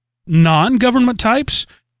for non-government types,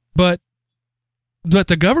 but the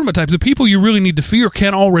government types, the people you really need to fear,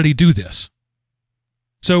 can already do this.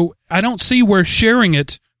 So I don't see where sharing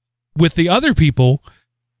it with the other people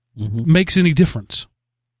makes any difference.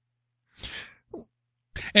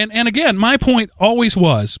 And again, my point always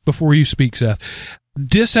was, before you speak, Seth,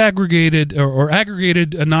 disaggregated or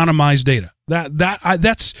aggregated anonymized data.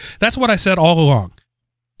 That's what I said all along.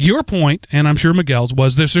 Your point, and I'm sure Miguel's,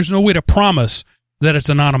 was there's no way to promise that it's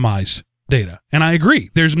anonymized data. And I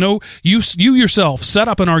agree. There's no, you yourself set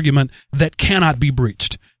up an argument that cannot be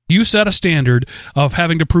breached. You set a standard of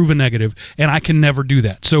having to prove a negative, and I can never do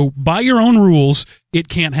that. So by your own rules, it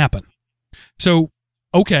can't happen. So,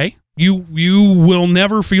 okay. You will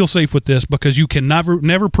never feel safe with this because you can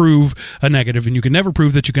never prove a negative, and you can never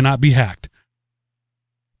prove that you cannot be hacked.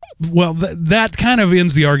 Well, that kind of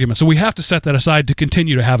ends the argument. So we have to set that aside to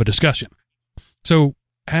continue to have a discussion. So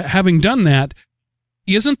having done that,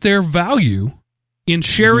 isn't there value in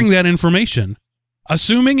sharing that information,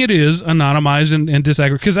 assuming it is anonymized and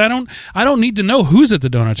disaggregated? Because I don't need to know who's at the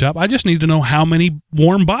donut shop. I just need to know how many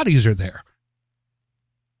warm bodies are there.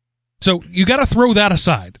 So you got to throw that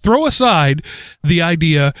aside. Throw aside the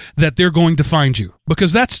idea that they're going to find you,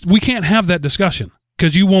 because we can't have that discussion,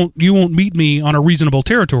 because you won't meet me on a reasonable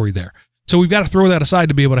territory there. So we've got to throw that aside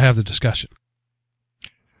to be able to have the discussion.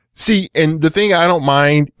 See, and the thing, I don't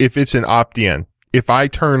mind if it's an opt-in. If I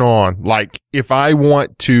turn on, like, if I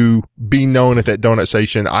want to be known at that donut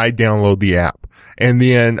station, I download the app, and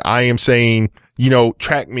then I am saying,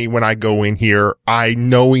 track me when I go in here. I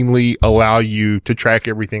knowingly allow you to track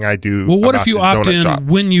everything I do. Well, what if you opt in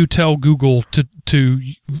when you tell Google to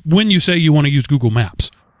when you say you want to use Google Maps?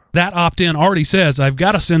 That opt-in already says, I've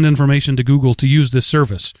got to send information to Google to use this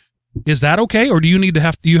service. Is that okay? Or do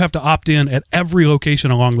you have to opt in at every location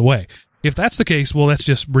along the way? If that's the case, well, that's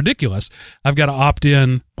just ridiculous. I've got to opt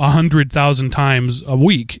in 100,000 times a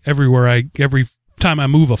week every time I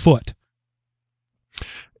move a foot.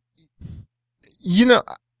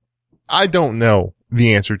 I don't know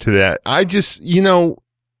the answer to that. I just, your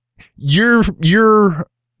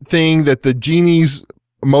thing that the genie's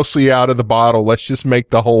mostly out of the bottle, let's just make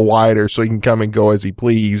the hole wider so he can come and go as he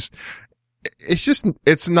please. I just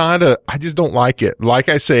don't like it. Like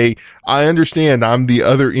I say, I understand I'm the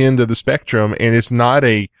other end of the spectrum, and it's not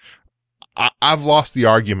I've lost the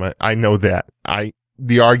argument. I know that.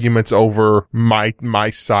 The argument's over, my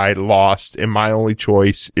side lost, and my only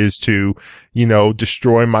choice is to,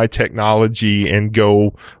 destroy my technology and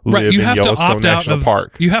go live in Yellowstone National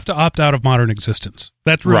Park. You have to opt out of modern existence.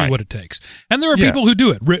 That's really what it takes. And there are people who do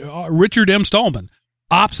it. Richard M. Stallman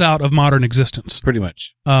opts out of modern existence. Pretty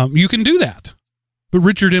much. You can do that. But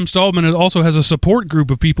Richard M. Stallman also has a support group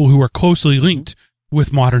of people who are closely linked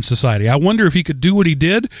with modern society. I wonder if he could do what he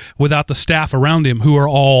did without the staff around him who are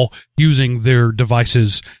all using their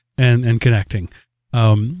devices and connecting.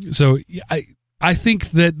 So I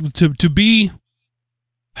think that to be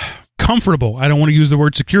comfortable, I don't want to use the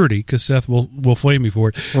word security because Seth will flame me for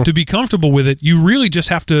it. To be comfortable with it, you really just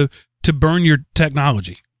have to burn your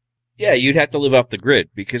technology. Yeah, you'd have to live off the grid,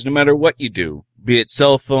 because no matter what you do, be it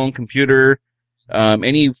cell phone, computer,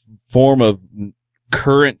 any form of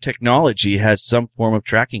current technology has some form of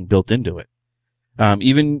tracking built into it.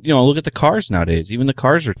 Even, look at the cars nowadays. Even the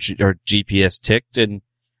cars are GPS ticked, and,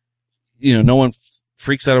 no one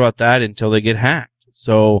freaks out about that until they get hacked.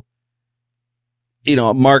 So,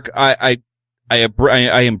 Mark, I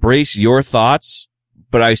embrace your thoughts,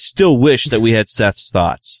 but I still wish that we had Seth's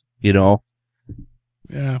thoughts,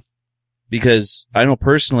 Yeah. Because I know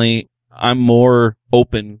personally, I'm more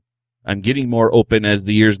open I'm getting more open as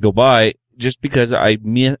the years go by, just because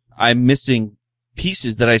I'm missing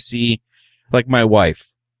pieces that I see. Like my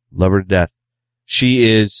wife, love her to death.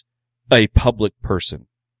 She is a public person.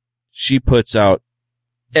 She puts out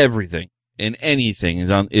everything and anything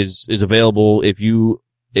is available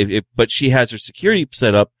but she has her security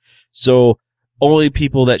set up so only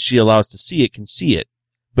people that she allows to see it can see it.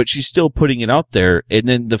 But she's still putting it out there, and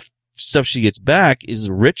then the stuff she gets back is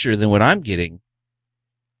richer than what I'm getting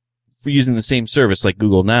for using the same service like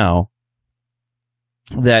Google Now.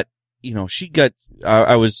 That, she got,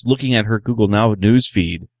 I was looking at her Google Now news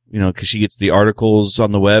feed, because she gets the articles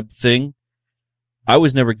on the web thing. I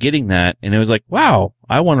was never getting that, and it was like, wow,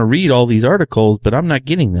 I want to read all these articles, but I'm not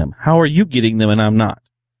getting them. How are you getting them and I'm not?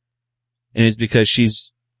 And it's because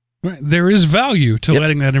she's... Right. There is value to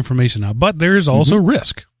letting that information out, but there is also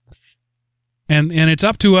risk. And it's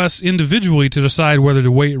up to us individually to decide whether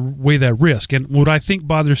to weigh that risk. And what I think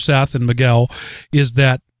bothers Seth and Miguel is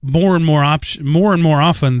that more and more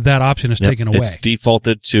often that option is taken away. It's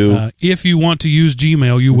defaulted to... if you want to use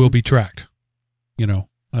Gmail, you will be tracked.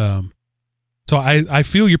 So I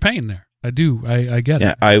feel your pain there. I do. I get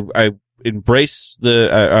it. Yeah, I embrace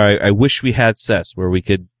I wish we had CES where we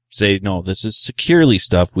could say, no, this is securely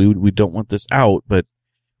stuff. We don't want this out. But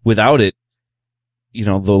without it,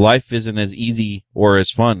 the life isn't as easy or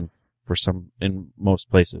as fun in most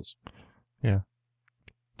places. Yeah.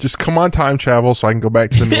 Just come on time travel so I can go back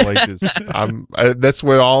to the Middle Ages. That's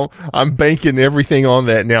what I'm banking everything on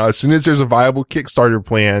that now. As soon as there's a viable Kickstarter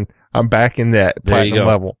plan, I'm back in that platinum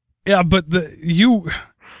level. Yeah, but you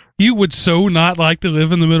would so not like to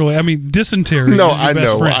live in the Middle. I mean, dysentery. No, is your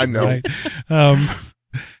best friend, I know. Right?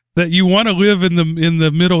 That you want to live in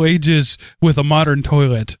the Middle Ages with a modern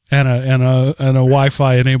toilet and a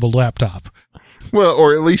Wi-Fi enabled laptop. Well,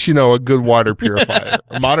 or at least a good water purifier,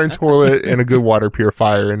 a modern toilet and a good water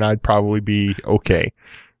purifier, and I'd probably be okay.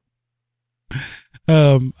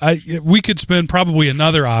 We could spend probably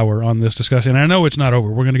another hour on this discussion. I know it's not over.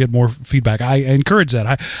 We're going to get more feedback. I encourage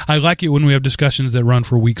that. I like it when we have discussions that run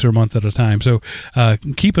for weeks or months at a time. So,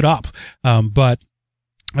 keep it up. But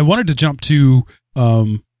I wanted to jump to,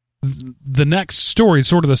 the next story,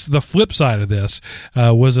 sort of the flip side of this,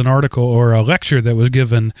 was an article or a lecture that was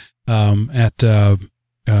given, at,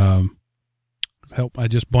 help, I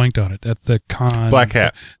just blanked on it, at the Black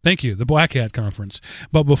Hat. Thank you, the Black Hat Conference.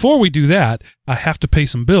 But before we do that, I have to pay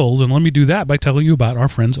some bills, and let me do that by telling you about our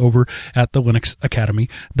friends over at the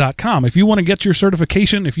linuxacademy.com. If you want to get your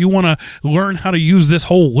certification, if you want to learn how to use this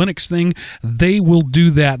whole Linux thing, they will do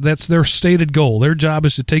that. That's their stated goal. Their job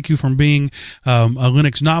is to take you from being a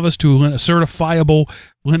Linux novice to a certifiable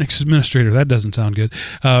Linux administrator. That doesn't sound good.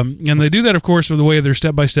 And they do that, of course, with the way of their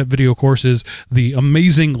step-by-step video courses, the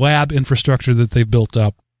amazing lab infrastructure that they've built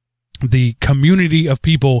up, the community of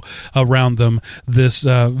people around them, this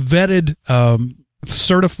vetted,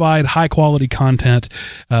 certified high-quality content,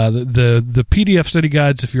 the PDF study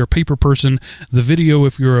guides if you're a paper person, the video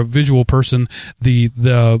if you're a visual person, the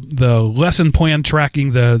lesson plan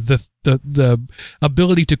tracking, the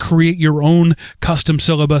ability to create your own custom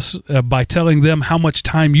syllabus by telling them how much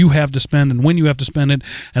time you have to spend and when you have to spend it,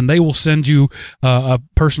 and they will send you a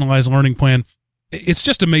personalized learning plan. It's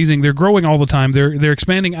just amazing. They're growing all the time. They're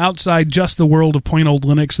expanding outside just the world of plain old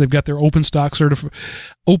Linux. They've got their OpenStack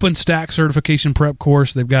certification prep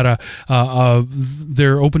course. They've got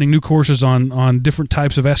they're opening new courses on different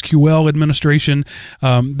types of SQL administration.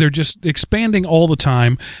 They're just expanding all the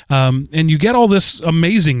time. And you get all this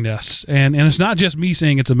amazingness. And it's not just me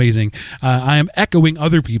saying it's amazing. I am echoing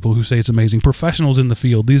other people who say it's amazing. Professionals in the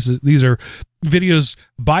field. These are videos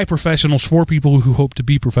by professionals for people who hope to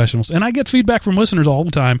be professionals. And I get feedback from listeners all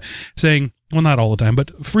the time saying, well, not all the time,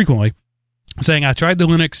 but frequently, saying, I tried the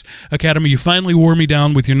Linux Academy. You finally wore me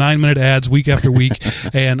down with your 9-minute ads week after week,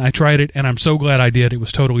 and I tried it, and I'm so glad I did. It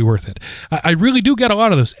was totally worth it. I really do get a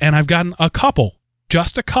lot of this, and I've gotten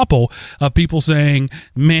just a couple of people saying,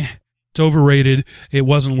 meh, it's overrated. It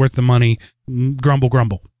wasn't worth the money. Grumble,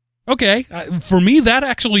 grumble. Okay, for me, that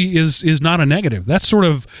actually is not a negative. That's sort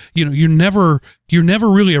of, you're never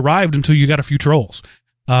really arrived until you got a few trolls.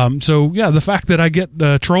 So yeah, the fact that I get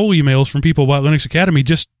troll emails from people about Linux Academy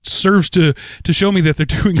just serves to show me that they're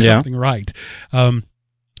doing something right.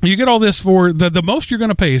 You get all this for the most you're going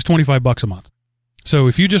to pay is $25 a month. So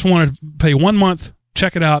if you just want to pay 1 month,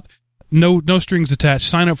 check it out. No strings attached.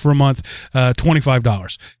 Sign up for a month,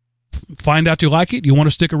 $25. find out you like it, you want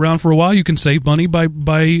to stick around for a while, you can save money by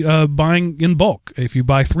buying in bulk. If you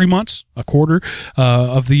buy 3 months, a quarter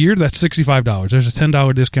of the year, that's $65. There's a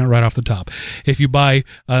 $10 discount right off the top. If you buy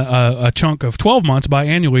a chunk of 12 months, buy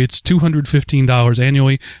annually, it's $215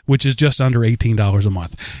 annually, which is just under $18 a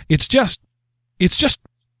month. It's just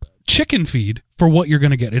chicken feed for what you're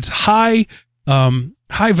going to get. It's high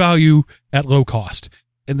value at low cost.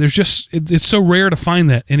 And it's so rare to find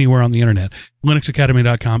that anywhere on the internet.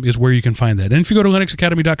 LinuxAcademy.com is where you can find that. And if you go to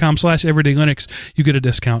LinuxAcademy.com/everydaylinux, you get a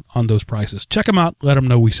discount on those prices. Check them out. Let them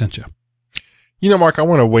know we sent you. You know, Mark, I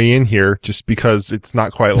want to weigh in here just because it's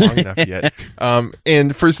not quite long enough yet.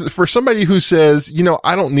 And for somebody who says, you know,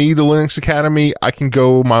 I don't need the Linux Academy, I can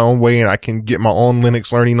go my own way and I can get my own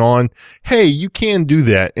Linux learning on. Hey, you can do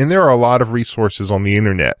that. And there are a lot of resources on the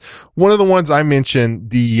internet. One of the ones I mentioned,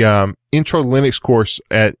 the Intro to Linux course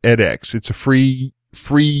at edX. It's a free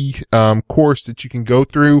course that you can go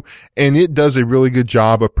through, and it does a really good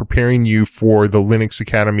job of preparing you for the Linux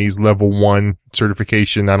Academy's level 1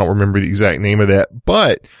 certification. I don't remember the exact name of that,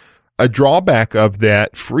 but a drawback of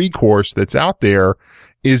that free course that's out there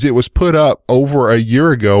is it was put up over a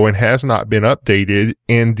year ago and has not been updated,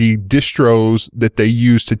 and the distros that they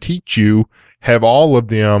use to teach you all of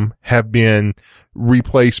them have been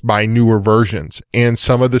replaced by newer versions. And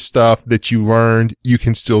some of the stuff that you learned, you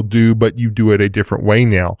can still do, but you do it a different way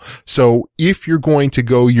now. So if you're going to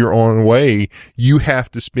go your own way, you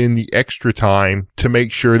have to spend the extra time to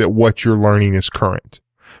make sure that what you're learning is current.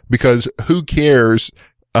 Because who cares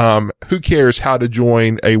how to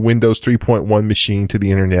join a Windows 3.1 machine to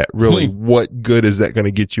the internet? Really, what good is that going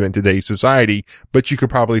to get you in today's society? But you could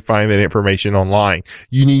probably find that information online.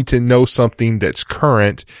 You need to know something that's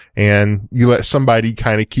current, and you let somebody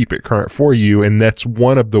kind of keep it current for you. And that's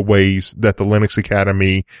one of the ways that the Linux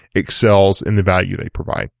Academy excels in the value they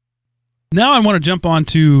provide. Now I want to jump on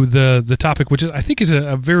to the topic, which I think is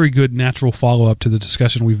a very good natural follow-up to the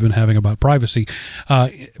discussion we've been having about privacy,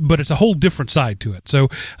 but it's a whole different side to it. So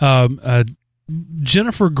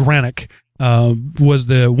Jennifer Granick was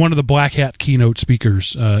one of the Black Hat keynote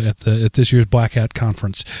speakers at this year's Black Hat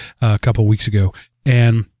conference a couple of weeks ago,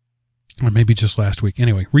 or maybe just last week.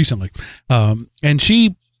 Anyway, recently, and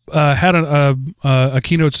she had a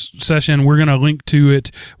keynote session. We're going to link to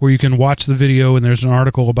it where you can watch the video, and there's an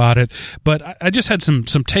article about it. But I just had some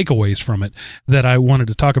takeaways from it that I wanted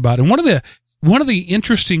to talk about. And one of the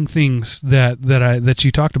interesting things that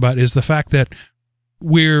she talked about is the fact that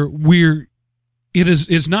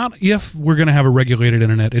it's not if we're going to have a regulated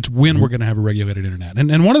internet, it's when we're going to have a regulated internet.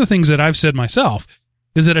 And one of the things that I've said myself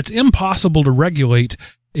is that it's impossible to regulate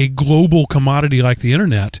a global commodity like the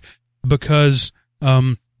internet because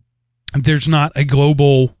there's not a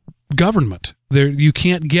global government. You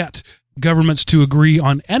can't get governments to agree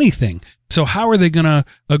on anything. So how are they going to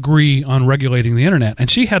agree on regulating the internet? And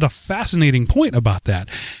she had a fascinating point about that,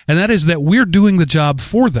 and that is that we're doing the job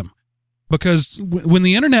for them. Because when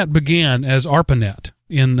the internet began as ARPANET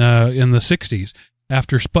in the 60s,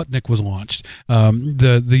 after Sputnik was launched,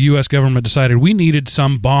 the U.S. government decided we needed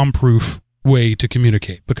some bomb-proof way to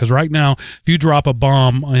communicate. Because right now, if you drop a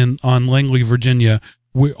bomb on Langley, Virginia,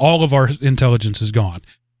 all of our intelligence is gone.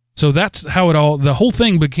 So that's how the whole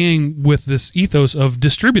thing became with this ethos of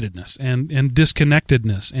distributedness and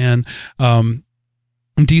disconnectedness and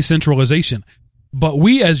decentralization. But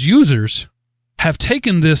we as users have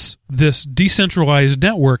taken this decentralized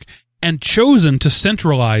network and chosen to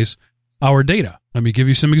centralize our data. Let me give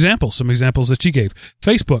you some examples that she gave.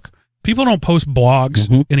 Facebook. People don't post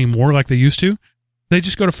blogs anymore like they used to. They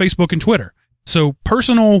just go to Facebook and Twitter. So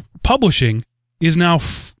personal publishing is now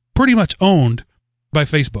pretty much owned by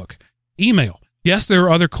Facebook. Email. Yes, there are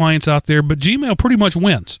other clients out there, but Gmail pretty much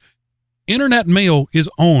wins. Internet mail is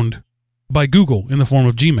owned by Google in the form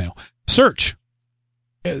of Gmail. Search.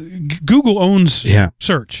 Google owns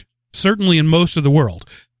search, certainly in most of the world,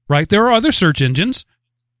 right? There are other search engines,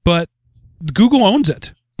 but Google owns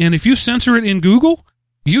it. And if you censor it in Google,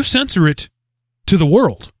 you censor it to the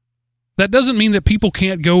world. That doesn't mean that people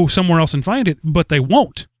can't go somewhere else and find it, but they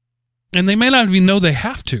won't. And they may not even know they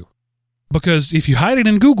have to. Because if you hide it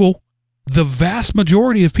in Google, the vast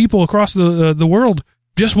majority of people across the world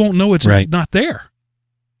just won't know it's not there.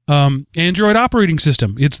 Android operating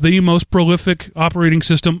system. It's the most prolific operating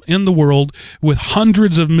system in the world with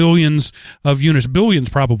hundreds of millions of units, billions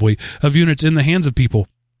probably, of units in the hands of people.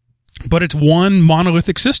 But it's one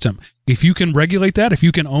monolithic system. If you can regulate that, if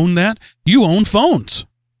you can own that, you own phones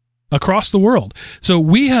across the world. So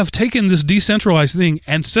we have taken this decentralized thing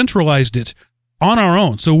and centralized it on our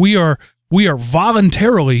own. So we are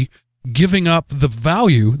voluntarily giving up the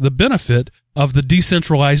value, the benefit of the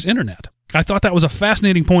decentralized internet. I thought that was a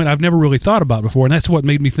fascinating point I've never really thought about before, and that's what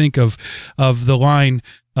made me think of the line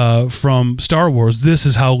from Star Wars, "This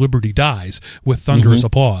is how liberty dies," with thunderous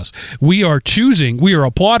applause. We are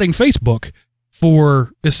applauding Facebook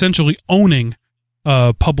for essentially owning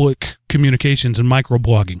public communications and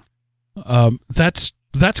microblogging.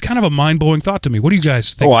 That's kind of a mind-blowing thought to me. What do you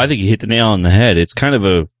guys think? Oh, I think you hit the nail on the head. It's kind of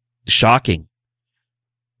a shocking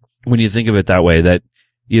when you think of it that way, that,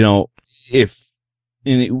 you know, I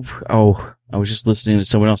was just listening to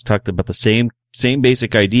someone else talk about the same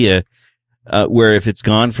basic idea, where if it's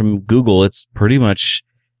gone from Google, it's pretty much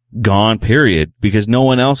gone, period, because no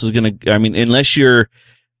one else is going to, I mean, unless you're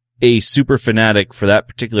a super fanatic for that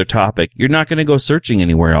particular topic, you're not going to go searching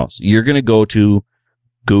anywhere else. You're going to go to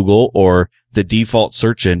Google or the default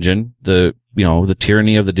search engine, the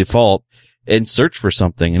tyranny of the default, and search for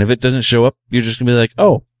something. And if it doesn't show up, you're just going to be like,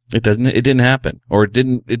 oh, it didn't happen, or it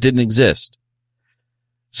didn't exist.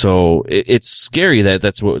 So it's scary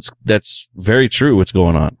that's very true what's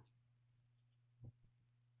going on.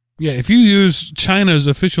 Yeah, if you use China's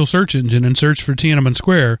official search engine and search for Tiananmen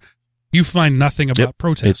Square, you find nothing about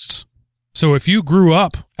protests. So if you grew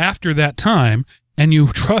up after that time and you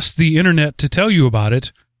trust the internet to tell you about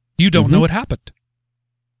it, you don't know it happened.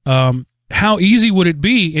 How easy would it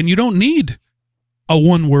be? And you don't need a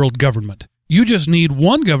one world government. You just need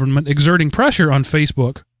one government exerting pressure on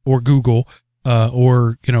Facebook or Google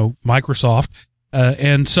or Microsoft,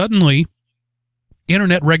 and suddenly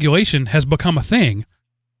internet regulation has become a thing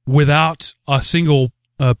without a single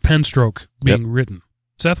pen stroke being written.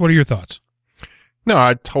 Seth, what are your thoughts? No,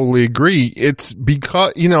 I totally agree. It's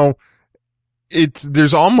because,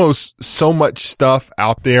 there's almost so much stuff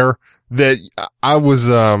out there that I was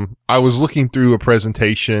looking through a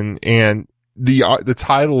presentation, and the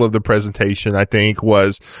title of the presentation, I think,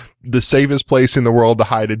 was "The Safest Place in the World to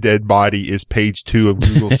Hide a Dead Body is page 2 of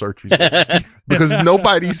Google search results." Because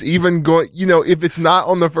nobody's even going, if it's not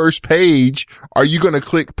on the first page, are you going to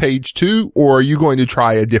click page 2, or are you going to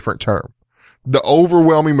try a different term? The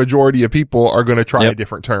overwhelming majority of people are going to try a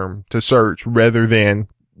different term to search rather than,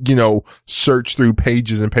 search through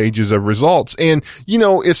pages and pages of results. And,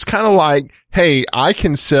 it's kind of like, hey, I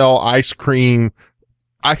can sell ice cream.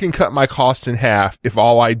 I can cut my costs in half if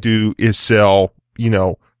all I do is sell,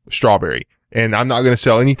 strawberry, and I'm not going to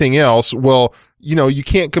sell anything else. Well, you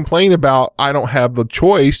can't complain about, I don't have the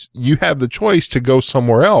choice. You have the choice to go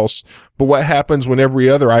somewhere else. But what happens when every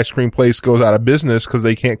other ice cream place goes out of business because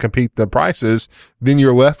they can't compete the prices? Then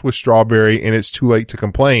you're left with strawberry, and it's too late to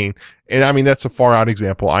complain. And I mean, that's a far out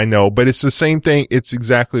example, I know, but it's the same thing. It's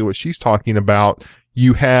exactly what she's talking about.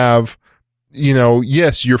 You have,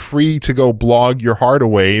 yes, you're free to go blog your heart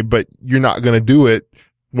away, but you're not going to do it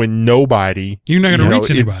when you're not going to reach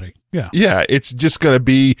anybody. Yeah. It's just going to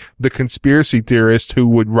be the conspiracy theorist who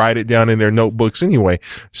would write it down in their notebooks anyway.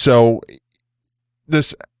 So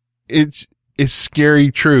it's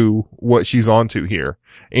scary true what she's onto here.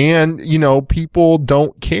 And, people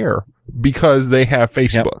don't care because they have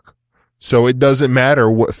Facebook. Yep. So it doesn't matter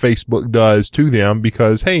what Facebook does to them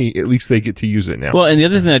because, hey, at least they get to use it now. Well, and the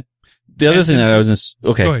other thing that I was going to,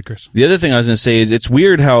 okay. Go ahead, Chris. The other thing I was going to say is it's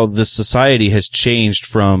weird how the society has changed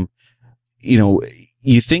from,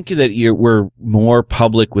 you think that we're more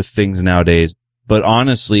public with things nowadays, but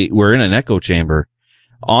honestly, we're in an echo chamber.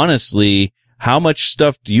 Honestly, how much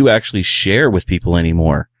stuff do you actually share with people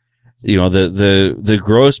anymore? The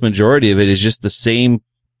gross majority of it is just the same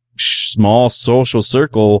small social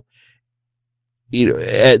circle,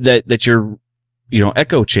 that you're,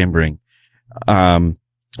 echo chambering.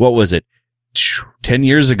 What was it? 10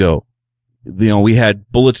 years ago, we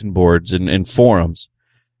had bulletin boards and forums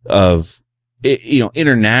of,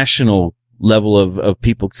 international level of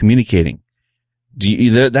people communicating.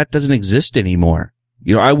 That doesn't exist anymore.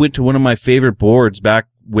 I went to one of my favorite boards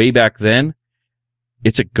way back then.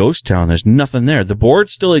 It's a ghost town. There's nothing there. The board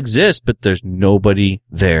still exists, but there's nobody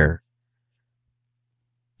there.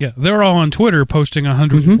 Yeah, they're all on Twitter posting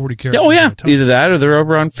 140 characters. Oh yeah, either that or they're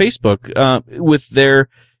over on Facebook with their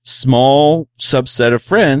small subset of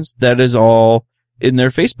friends that is all in their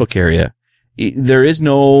Facebook area. There is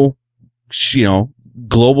no,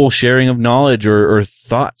 global sharing of knowledge or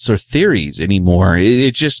thoughts or theories anymore.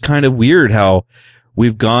 It's just kind of weird how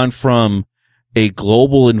we've gone from a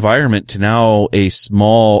global environment to now a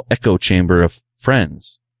small echo chamber of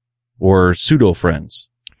friends or pseudo friends.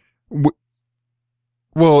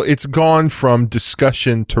 Well, it's gone from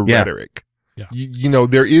discussion to rhetoric. Yeah.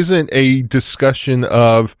 There isn't a discussion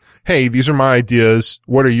of, hey, these are my ideas.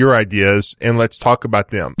 What are your ideas? And let's talk about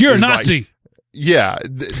them. You're a Nazi.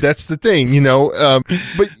 That's the thing,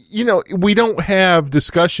 but we don't have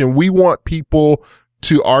discussion. We want people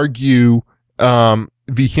to argue,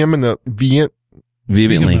 vehemently,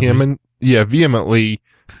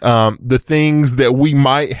 the things that we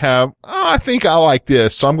might have. Oh, I think I like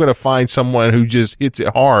this, so I'm going to find someone who just hits it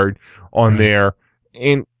hard on there,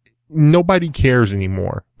 and nobody cares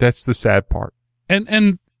anymore. That's the sad part.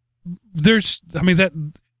 And there's, I mean, that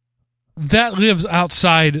lives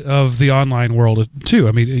outside of the online world too.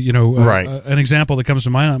 I mean, right. An example that comes to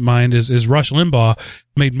my mind is Rush Limbaugh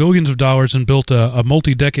made millions of dollars and built a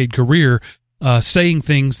multi-decade career saying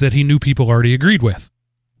things that he knew people already agreed with.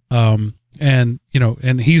 And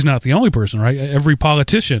he's not the only person, right? Every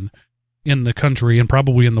politician in the country and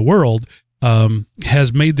probably in the world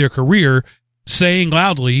has made their career saying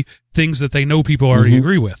loudly things that they know people already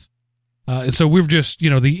agree with. And so we've just,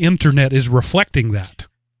 the internet is reflecting that.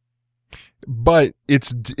 But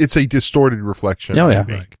it's a distorted reflection. Oh, yeah. I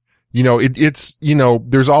think. It's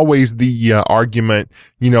there's always the argument,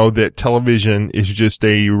 that television is just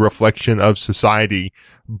a reflection of society,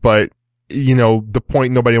 but the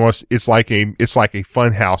point nobody wants, it's like a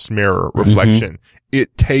funhouse mirror reflection.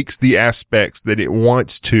 It takes the aspects that it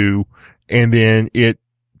wants to, and then it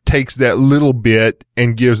takes that little bit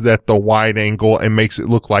and gives that the wide angle and makes it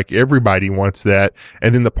look like everybody wants that.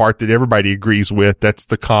 And then the part that everybody agrees with, that's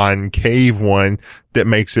the concave one that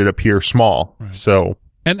makes it appear small. Right. So.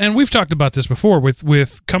 And we've talked about this before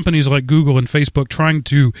with companies like Google and Facebook trying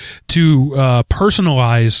to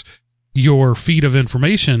personalize your feed of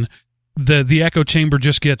information. The echo chamber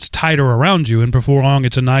just gets tighter around you, and before long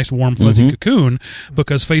it's a nice warm fuzzy cocoon,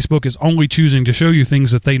 because Facebook is only choosing to show you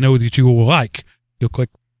things that they know that you will like. You click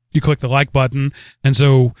the like button, and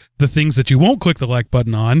so the things that you won't click the like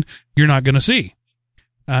button on, you're not going to see.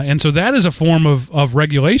 And so that is a form of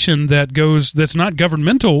regulation that's not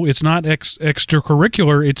governmental. It's not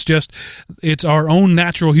extracurricular. It's our own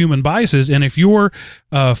natural human biases. And if your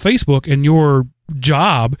Facebook and your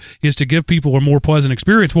job is to give people a more pleasant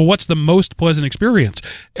experience, well, what's the most pleasant experience?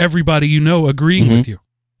 Everybody agreeing with you.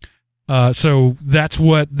 So that's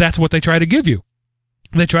what they try to give you.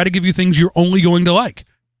 They try to give you things you're only going to like,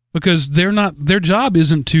 because their job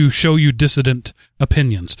isn't to show you dissident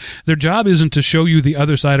opinions. Their job isn't to show you the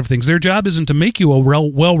other side of things. Their job isn't to make you a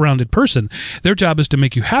well-rounded person. Their job is to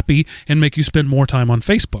make you happy and make you spend more time on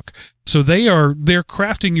Facebook. So they're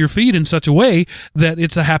crafting your feed in such a way that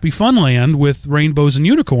it's a happy fun land with rainbows and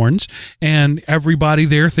unicorns, and everybody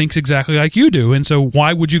there thinks exactly like you do. And so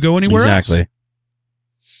why would you go anywhere else? Exactly.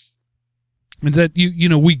 And that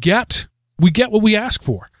we get what we ask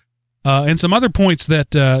for. And some other points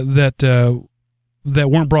that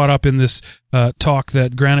weren't brought up in this talk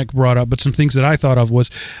that Granick brought up, but some things that I thought of was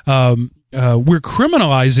we're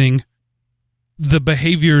criminalizing the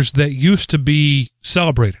behaviors that used to be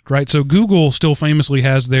celebrated, right? So Google still famously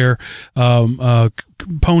has their pwn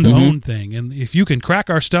to own thing, and if you can crack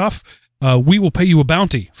our stuff, we will pay you a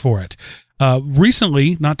bounty for it.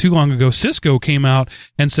 Recently, not too long ago, Cisco came out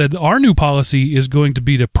and said our new policy is going to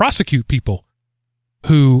be to prosecute people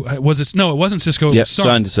who was it? No, it wasn't Cisco. Yes,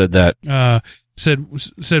 Sun said that.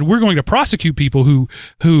 Said we're going to prosecute people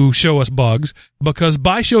who show us bugs, because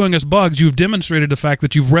by showing us bugs, you've demonstrated the fact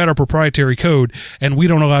that you've read our proprietary code, and we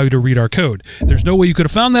don't allow you to read our code. There's no way you could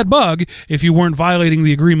have found that bug if you weren't violating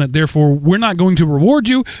the agreement. Therefore, we're not going to reward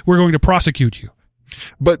you. We're going to prosecute you.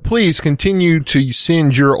 But please continue to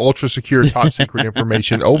send your ultra secure top secret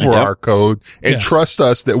information over our code, and trust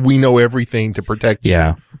us that we know everything to protect you.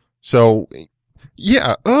 Yeah. So,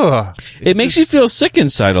 yeah, it makes you feel sick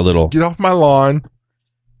inside a little. Get off my lawn.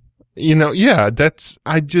 And that's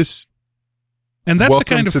the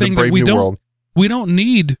kind of thing that we don't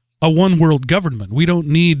need a one world government. We don't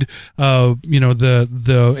need,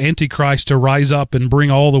 the Antichrist to rise up and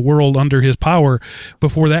bring all the world under his power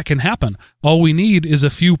before that can happen. All we need is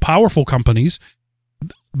a few powerful companies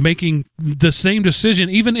making the same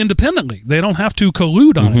decision, even independently. They don't have to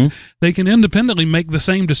collude on it. They can independently make the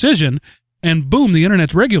same decision, and boom, the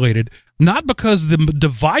internet's regulated. Not because the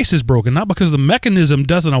device is broken, not because the mechanism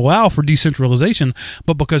doesn't allow for decentralization,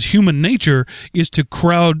 but because human nature is to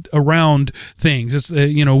crowd around things. It's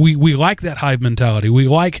we like that hive mentality. We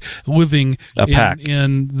like living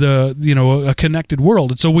in the a connected world,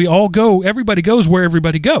 and so we all go. Everybody goes where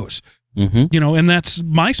everybody goes. And that's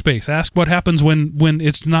MySpace. Ask what happens when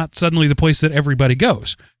it's not suddenly the place that everybody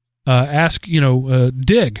goes. Ask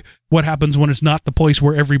Dig what happens when it's not the place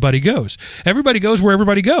where everybody goes. Everybody goes where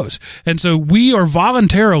everybody goes. And so we are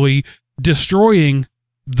voluntarily destroying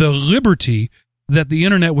the liberty that the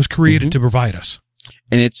internet was created to provide us.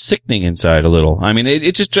 And it's sickening inside a little. I mean,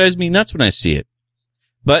 it just drives me nuts when I see it.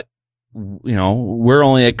 But, we're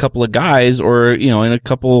only a couple of guys, or, in a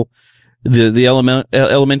couple the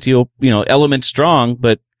element strong,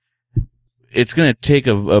 but it's going to take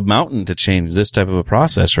a mountain to change this type of a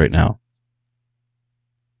process right now.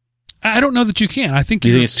 I don't know that you can. I think Do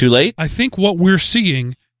you think it's too late? I think what we're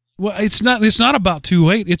seeing, well, it's not about too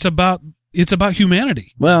late. It's about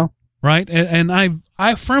humanity. Well, right. And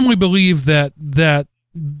I firmly believe that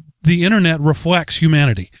the internet reflects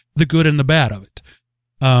humanity, the good and the bad of it.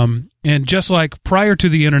 And just like prior to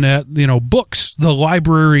the internet, books, the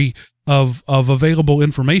library of available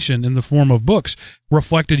information in the form of books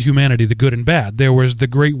reflected humanity, the good and bad. There was the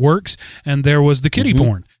great works and there was the kiddie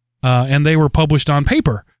porn. And they were published on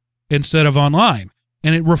paper instead of online.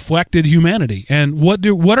 And it reflected humanity. And what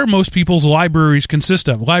are most people's libraries consist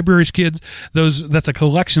of? Libraries, kids, that's a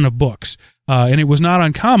collection of books. And it was not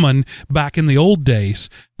uncommon back in the old days,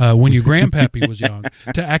 when your grandpappy was young,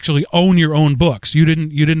 to actually own your own books. You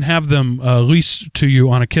didn't have them leased to you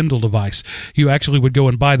on a Kindle device. You actually would go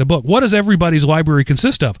and buy the book. What does everybody's library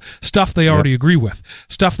consist of? Stuff they already agree with,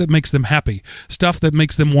 stuff that makes them happy, stuff that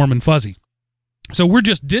makes them warm and fuzzy. So we're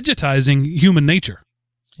just digitizing human nature.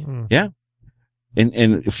 Yeah.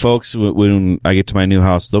 And folks, when I get to my new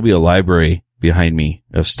house, there'll be a library behind me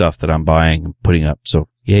of stuff that I'm buying and putting up. So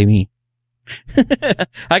yay me.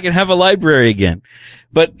 I can have a library again.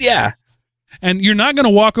 But yeah. And you're not going to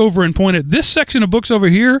walk over and point at this section of books over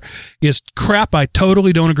here is crap I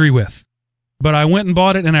totally don't agree with. But I went and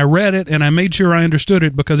bought it and I read it and I made sure I understood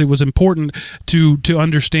it because it was important to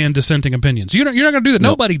understand dissenting opinions. You're not going to do that.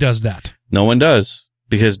 Nope. Nobody does that. No one does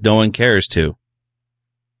because no one cares to.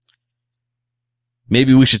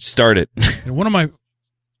 Maybe we should start it. And one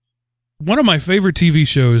of my favorite TV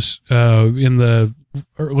shows in the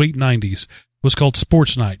late 90s was called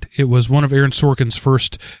Sports Night. It was one of Aaron Sorkin's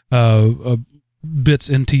first bits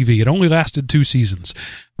in TV. It only lasted 2 seasons,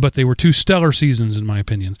 but they were 2 stellar seasons in my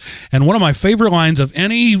opinion. And one of my favorite lines of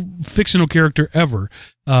any fictional character ever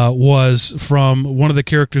was from one of the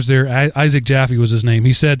characters there. Isaac Jaffe was his name.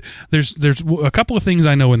 He said, "There's a couple of things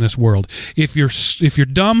I know in this world. If you're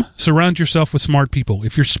dumb, surround yourself with smart people.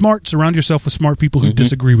 If you're smart, surround yourself with smart people who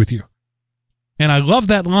disagree with you." And I love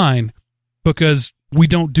that line because we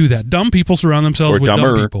don't do that. Dumb people surround themselves with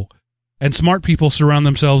dumb people, and smart people surround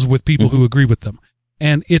themselves with people who agree with them.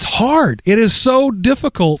 And it's hard. It is so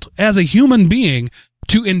difficult as a human being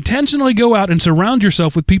to intentionally go out and surround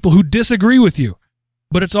yourself with people who disagree with you.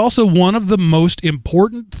 But it's also one of the most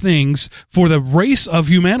important things for the race of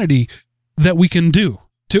humanity that we can do,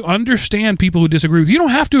 to understand people who disagree with you. You don't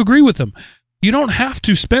have to agree with them. You don't have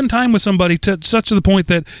to spend time with somebody such to the point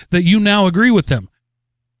that you now agree with them.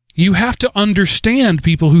 You have to understand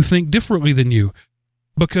people who think differently than you,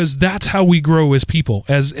 because that's how we grow as people,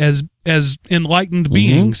 as enlightened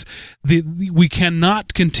beings. We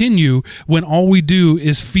cannot continue when all we do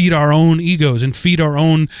is feed our own egos and feed our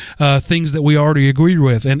own things that we already agreed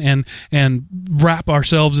with, and wrap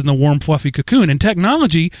ourselves in the warm, fluffy cocoon. And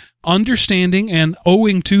technology, understanding and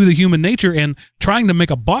owing to the human nature and trying to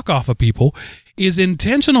make a buck off of people, is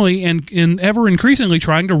intentionally and ever increasingly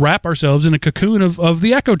trying to wrap ourselves in a cocoon of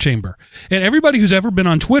the echo chamber. And everybody who's ever been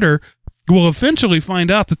on Twitter will eventually find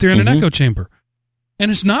out that they're in an echo chamber. And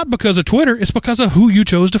it's not because of Twitter, it's because of who you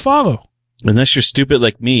chose to follow. Unless you're stupid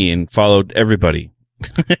like me and followed everybody.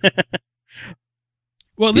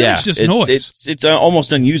 Well, then it's just noise. It's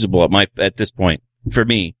almost unusable at this point for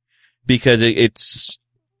me, because it's.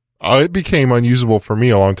 It became unusable for me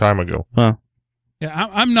a long time ago. Huh. Yeah,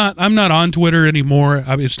 I'm not on Twitter anymore.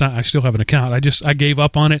 I still have an account. I gave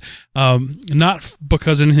up on it. Not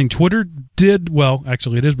because anything Twitter did. Well,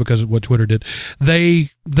 actually, it is because of what Twitter did. They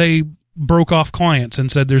broke off clients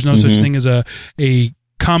and said there's no such thing as a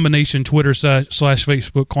combination Twitter /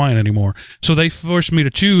 Facebook client anymore. So they forced me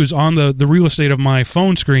to choose on the real estate of my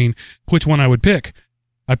phone screen which one I would pick.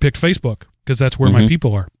 I picked Facebook because that's where my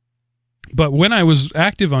people are. But when I was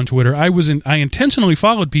active on Twitter, I intentionally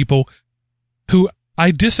followed people who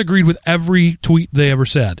I disagreed with every tweet they ever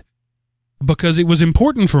said, because it was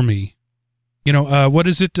important for me. What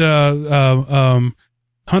is it? Hunt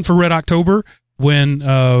for Red October, when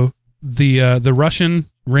the Russian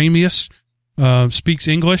Ramius speaks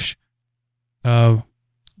English.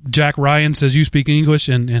 Jack Ryan says, "You speak English,"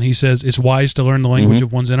 and he says it's wise to learn the language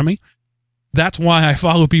of one's enemy. That's why I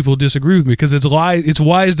follow people who disagree with me, because it's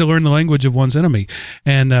wise to learn the language of one's enemy.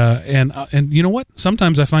 And you know what?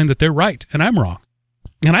 Sometimes I find that they're right and I'm wrong,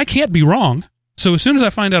 and I can't be wrong. So as soon as I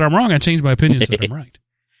find out I'm wrong, I change my opinion so that I'm right.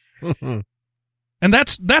 And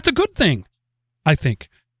that's a good thing. I think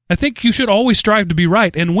you should always strive to be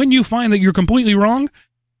right. And when you find that you're completely wrong,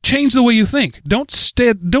 change the way you think. Don't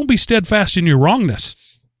be steadfast in your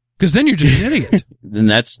wrongness, because then you're just an idiot. And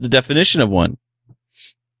that's the definition of one.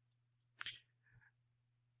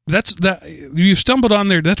 You've stumbled on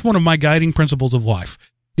there. That's one of my guiding principles of life,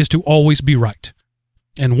 is to always be right.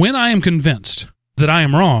 And when I am convinced that I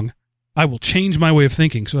am wrong, I will change my way of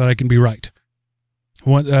thinking so that I can be right.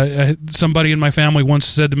 Somebody in my family once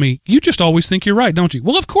said to me, "You just always think you're right, don't you?"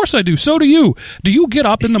 Well, of course I do. So do you. Do you get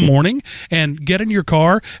up in the morning and get in your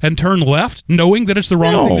car and turn left knowing that it's the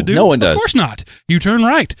wrong thing to do? No one does. Of course not. You turn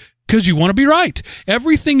right because you want to be right.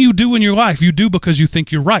 Everything you do in your life, you do because you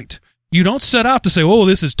think you're right. You don't set out to say, "Oh,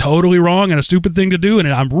 this is totally wrong and a stupid thing to do,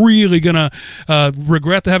 and I'm really going to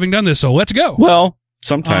regret having done this, so let's go." Well,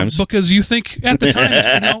 sometimes. Because you think at the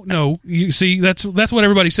time, no, you see, that's what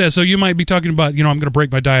everybody says. So you might be talking about, I'm going to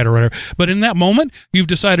break my diet or whatever. But in that moment, you've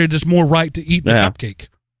decided it's more right to eat the cupcake.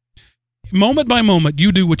 Moment by moment,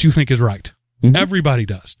 you do what you think is right. Mm-hmm. Everybody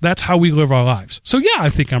does. That's how we live our lives. So yeah, I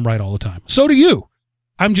think I'm right all the time. So do you.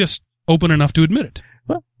 I'm just open enough to admit it.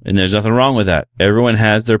 Well, and there's nothing wrong with that. Everyone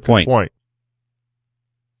has their point.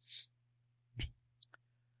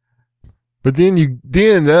 But then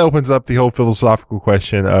that opens up the whole philosophical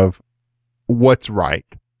question of what's right.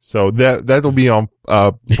 So that'll be on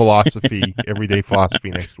philosophy, everyday philosophy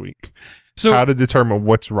next week. So how to determine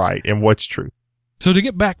what's right and what's truth. So to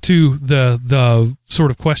get back to the sort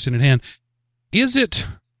of question at hand, is it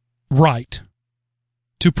right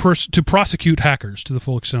to prosecute hackers to the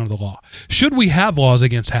full extent of the law? Should we have laws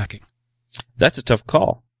against hacking? That's a tough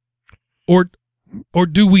call. Or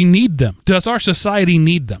do we need them? Does our society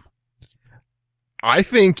need them? I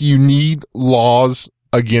think you need laws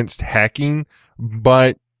against hacking,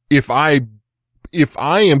 but if I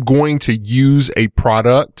am going to use a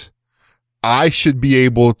product, I should be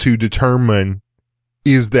able to determine,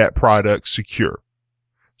 is that product secure?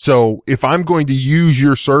 So if I'm going to use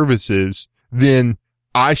your services, then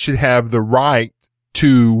I should have the right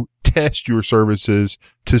to test your services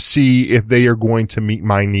to see if they are going to meet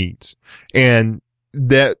my needs. And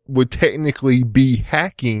that would technically be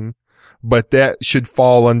hacking, but that should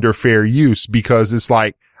fall under fair use, because it's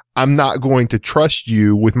like, I'm not going to trust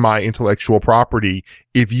you with my intellectual property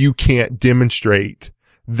if you can't demonstrate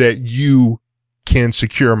that you can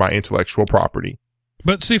secure my intellectual property.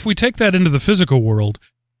 But see, if we take that into the physical world,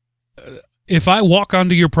 if I walk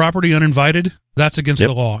onto your property uninvited, that's against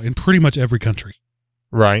the law in pretty much every country.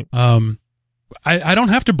 Right. I don't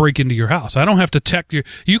have to break into your house. I don't have to check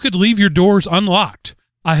you could leave your doors unlocked.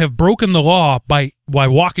 I have broken the law by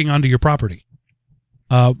walking onto your property.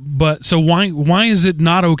 But so why is it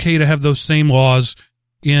not okay to have those same laws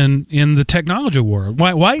in the technology world?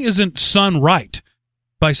 Why isn't Sun right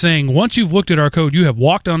by saying, once you've looked at our code, you have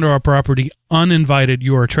walked onto our property uninvited,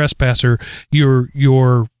 you are a trespasser,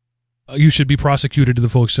 you should be prosecuted to the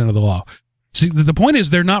full extent of the law? See, the point is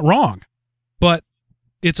they're not wrong, but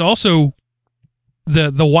it's also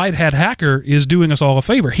the white hat hacker is doing us all a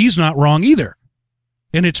favor. He's not wrong either.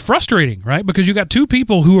 And it's frustrating, right? Because you got two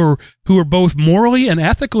people who are both morally and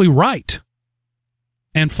ethically right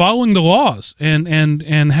and following the laws and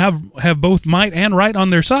have both might and right on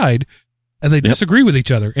their side, and they disagree with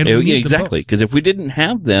each other. And exactly. Because if we didn't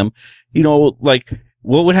have them, like,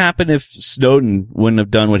 what would happen if Snowden wouldn't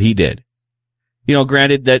have done what he did?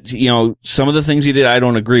 Granted that, some of the things he did I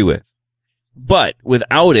don't agree with. But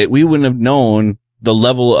without it, we wouldn't have known the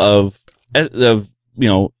level of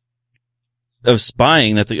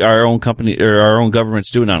spying that our own company or our own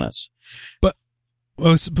government's doing on us. But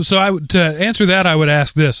so to answer that, I would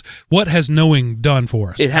ask this: what has knowing done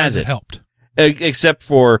for us? It hasn't helped, except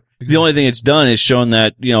for the only thing it's done is shown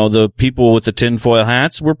that the people with the tinfoil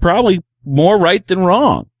hats were probably more right than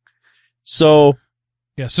wrong. So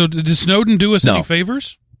yeah. So did Snowden do us any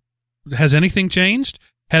favors? Has anything changed?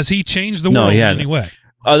 Has he changed the world in any way?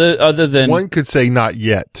 Other than one could say not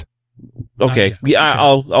yet. Okay. Not yet. Yeah.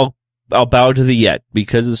 Okay. I'll bow to the yet,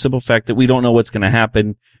 because of the simple fact that we don't know what's going to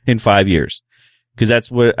happen in 5 years. Because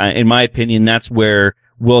that's where, in my opinion, that's where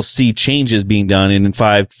we'll see changes being done in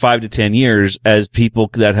 5 to 10 years, as people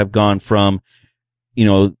that have gone from,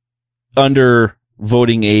 under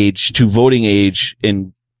voting age to voting age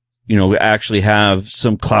and, actually have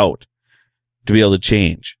some clout to be able to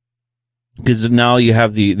change. Because now you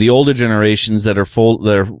have the older generations that are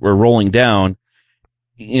rolling down.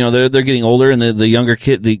 They're getting older, and the younger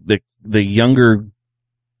kid, the younger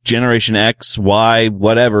generation X, Y,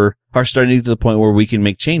 whatever, are starting to get to the point where we can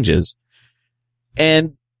make changes.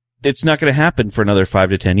 And it's not going to happen for another 5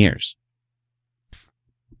 to 10 years.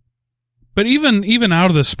 But even out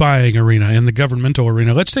of the spying arena and the governmental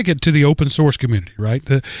arena, let's take it to the open source community, right?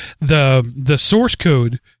 The source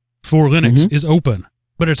code for Linux is open,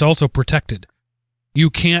 but it's also protected. You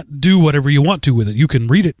can't do whatever you want to with it. You can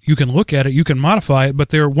read it, you can look at it, you can modify it,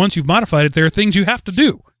 but once you've modified it, there are things you have to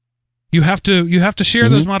do. You have to share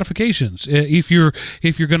those modifications. If you're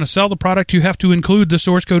going to sell the product, you have to include the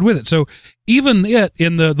source code with it. So even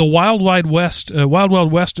in the wild west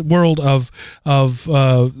world of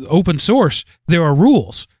open source, there are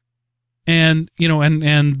rules, and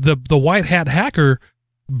the white hat hacker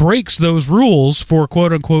breaks those rules for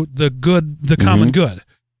quote unquote the common good,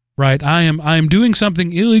 right? I am doing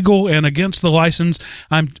something illegal and against the license.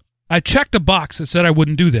 I checked a box that said I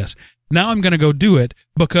wouldn't do this. Now I'm going to go do it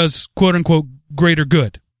because, quote unquote, greater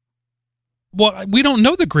good. Well, we don't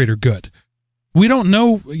know the greater good. We don't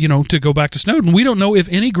know, to go back to Snowden, we don't know if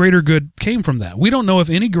any greater good came from that. We don't know if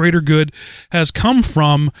any greater good has come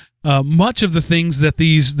from much of the things that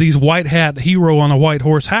these white hat hero on a white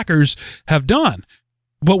horse hackers have done.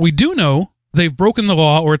 What we do know, they've broken the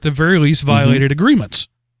law or at the very least violated agreements.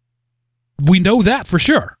 We know that for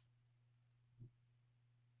sure.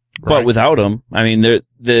 But Right. without them, I mean,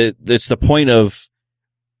 it's the point of.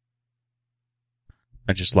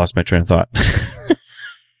 I just lost my train of thought.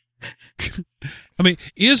 I mean,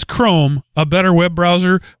 is Chrome a better web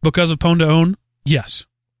browser because of Pwn to Own? Yes.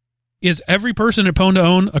 Is every person at Pwn to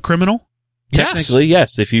Own a criminal? Technically,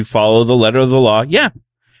 yes. If you follow the letter of the law, yeah,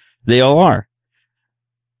 they all are.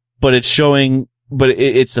 But it's showing. But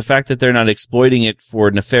it's the fact that they're not exploiting it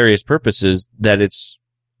for nefarious purposes that it's.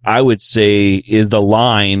 I would say is the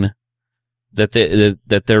line that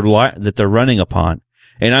they're running upon,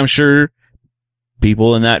 and I'm sure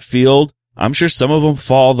people in that field. I'm sure some of them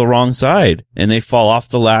fall the wrong side and they fall off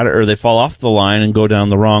the ladder or they fall off the line and go down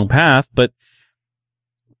the wrong path. But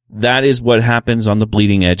that is what happens on the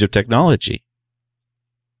bleeding edge of technology.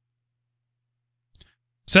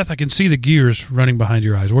 Seth, I can see the gears running behind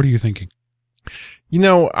your eyes. What are you thinking?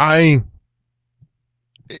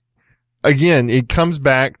 Again, it comes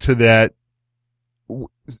back to that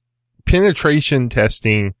penetration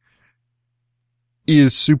testing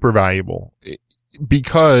is super valuable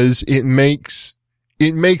because it makes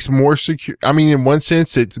more secure. I mean, in one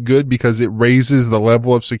sense, it's good because it raises the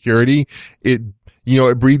level of security. It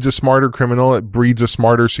breeds a smarter criminal. It breeds a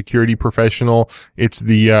smarter security professional. It's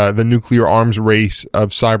the nuclear arms race of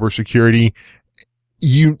cybersecurity.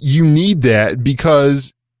 You need that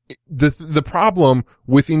because the problem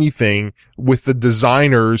with anything, with the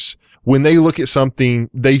designers, when they look at something,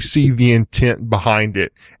 they see the intent behind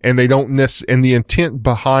it, and they don't and the intent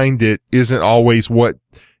behind it isn't always what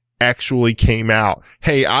actually came out.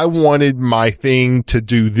 Hey, I wanted my thing to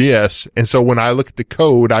do this, and so when I look at the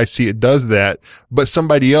code, I see it does that. But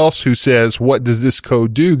somebody else who says, what does this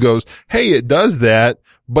code do, goes, hey, it does that,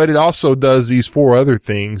 but it also does these 4 other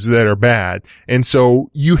things that are bad. And so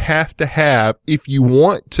you have to have, if you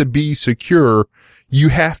want to be secure, you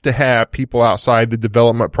have to have people outside the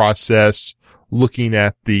development process looking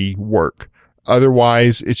at the work.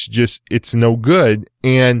 Otherwise, it's no good.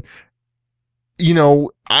 And,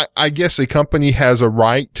 I guess a company has a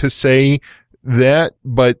right to say that,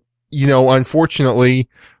 but, unfortunately,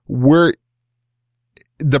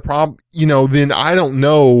 the problem, then I don't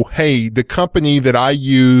know, hey, the company that I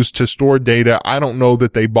use to store data, I don't know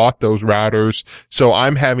that they bought those routers, so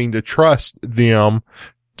I'm having to trust them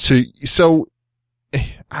so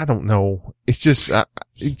I don't know.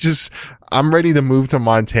 I'm ready to move to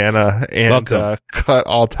Montana and cut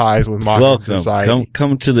all ties with modern society.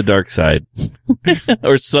 Come to the dark side.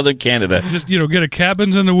 Or southern Canada. Just, get a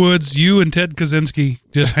cabins in the woods, you and Ted Kaczynski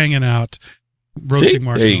just hanging out, roasting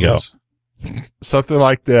marshmallows. There you go. Something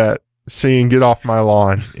like that. Seeing Get Off My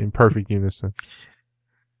Lawn in perfect unison.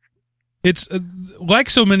 It's like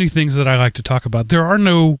so many things that I like to talk about. There are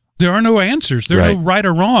no answers. There are no right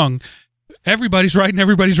or wrong. Everybody's right and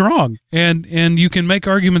everybody's wrong. And you can make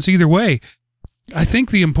arguments either way. I think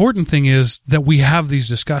the important thing is that we have these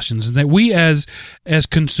discussions and that we as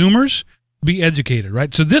consumers be educated,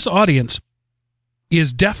 right? So this audience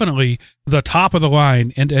is definitely the top of the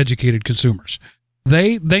line and educated consumers.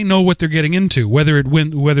 They know what they're getting into, whether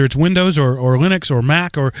it's Windows or Linux or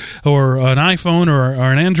Mac or an iPhone or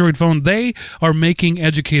an Android phone. They are making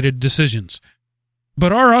educated decisions.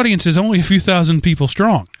 But our audience is only a few thousand people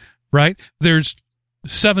strong, right? There's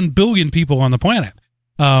 7 billion people on the planet,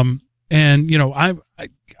 and I'm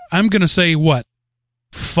going to say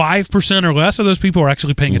 5% or less of those people are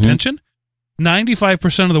actually paying attention.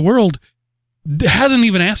 95% of the world hasn't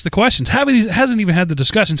even asked the questions, hasn't even had the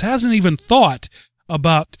discussions, hasn't even thought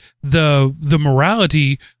about the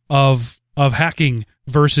morality of hacking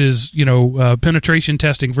versus penetration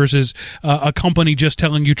testing versus a company just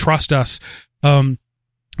telling you trust us.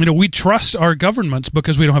 We trust our governments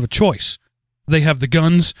because we don't have a choice. They have the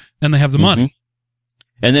guns and they have the money,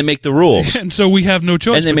 and they make the rules, and so we have no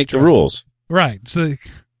choice. And they make the rules, right? So,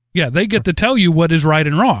 they get to tell you what is right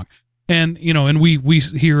and wrong. And, you know, and we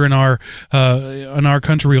here in our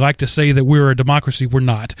country like to say that we're a democracy. We're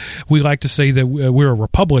not. We like to say that we're a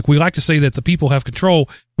republic. We like to say that the people have control.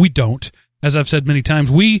 We don't. As I've said many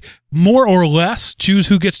times, we more or less choose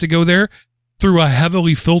who gets to go there through a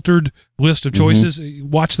heavily filtered list of choices.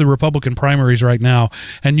 Watch the Republican primaries right now,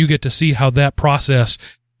 and you get to see how that process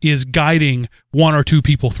is guiding one or two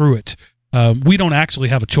people through it. We don't actually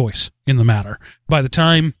have a choice in the matter. By the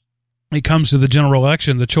time it comes to the general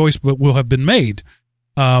election, the choice will have been made.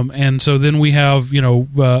 And so then we have, you know,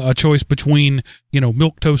 a choice between, you know,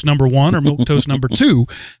 milquetoast number 1 or milquetoast number 2.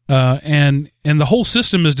 And the whole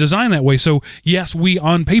system is designed that way. So yes, we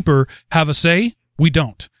on paper have a say. We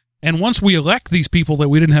don't. And once we elect these people that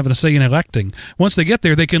we didn't have a say in electing, once they get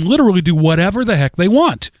there, they can literally do whatever the heck they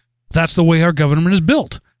want. That's the way our government is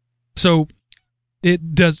built. So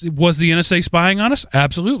was the NSA spying on us?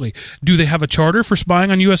 Absolutely. Do they have a charter for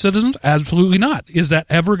spying on U.S. citizens? Absolutely not. Is that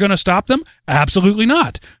ever going to stop them? Absolutely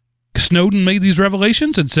not. Snowden made these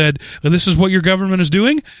revelations and said, well, this is what your government is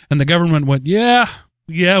doing. And the government went, yeah,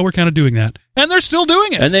 we're kind of doing that. And they're still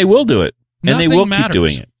doing it. And they will do it. And Nothing they will matters. keep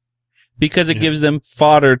doing it. Because it gives them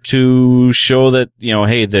fodder to show that, you know,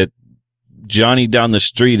 hey, that Johnny down the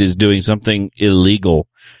street is doing something illegal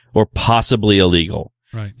or possibly illegal.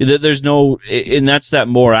 Right. There's no, and that's that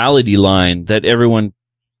morality line that everyone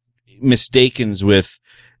mistakens with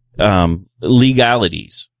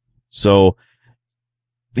legalities. So,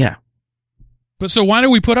 yeah. But so why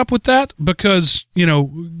do we put up with that? Because, you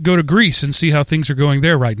know, go to Greece and see how things are going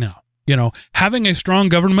there right now. You know, having a strong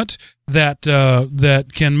government that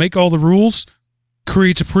can make all the rules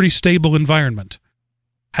creates a pretty stable environment.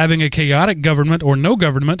 Having a chaotic government or no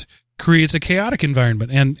government creates a chaotic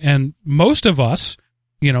environment. And most of us,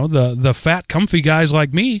 you know, the fat, comfy guys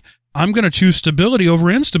like me, I'm going to choose stability over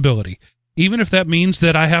instability, even if that means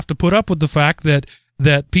that I have to put up with the fact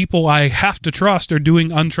that people I have to trust are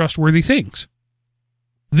doing untrustworthy things.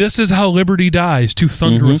 This is how liberty dies, to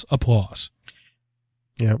thunderous applause.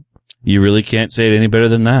 Yep. You really can't say it any better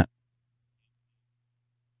than that.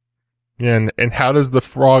 And how does the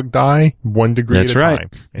frog die? 1 degree That's at a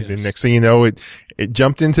right. time. And then next thing you know, it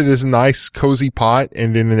jumped into this nice cozy pot,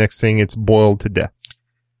 and then the next thing it's boiled to death.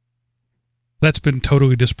 That's been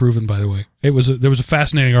totally disproven, by the way. There was a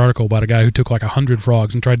fascinating article about a guy who took like 100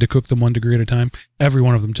 frogs and tried to cook them 1 degree at a time. Every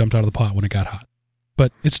one of them jumped out of the pot when it got hot.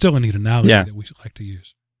 But it's still a neat analogy that we like to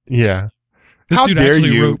use. Yeah. This How dude dare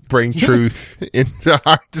actually you wrote- bring truth into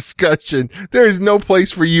our discussion? There is no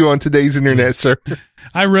place for you on today's internet, sir.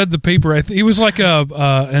 I read the paper. It was like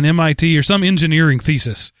an MIT or some engineering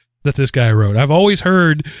thesis that this guy wrote. I've always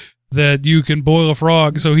heard that you can boil a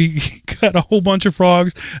frog, so he got a whole bunch of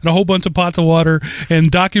frogs and a whole bunch of pots of water and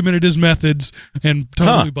documented his methods and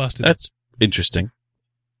totally busted it. That's interesting.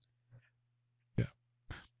 Yeah.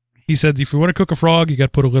 He said, if you want to cook a frog, you got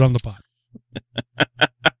to put a lid on the pot.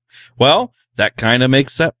 Well, that kind of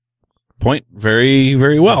makes that point very,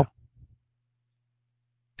 very well.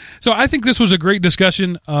 So I think this was a great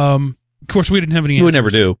discussion. Of course, we didn't have any answers. We never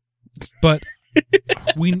do. But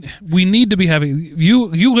we need to be having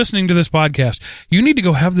you listening to this podcast. You need to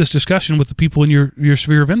go have this discussion with the people in your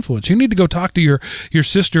sphere of influence. You need to go talk to your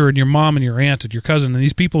sister and your mom and your aunt and your cousin and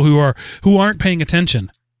these people who aren't paying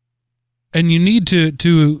attention. And you need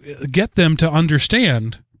to get them to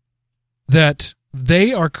understand that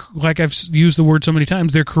they are, like I've used the word so many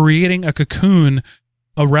times, they're creating a cocoon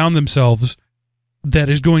around themselves that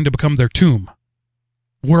is going to become their tomb.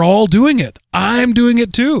 We're all doing it. I'm doing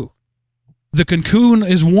it too. The cocoon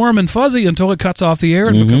is warm and fuzzy until it cuts off the air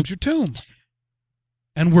and becomes your tomb.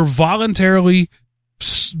 And we're voluntarily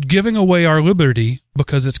giving away our liberty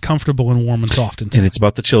because it's comfortable and warm and soft inside. And it's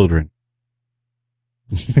about the children.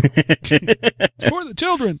 It's for the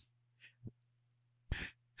children.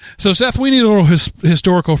 So, Seth, we need a little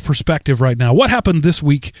historical perspective right now. What happened this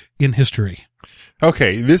week in history?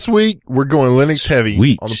 Okay, this week we're going Linux heavy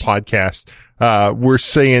on the podcast. We're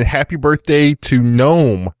saying happy birthday to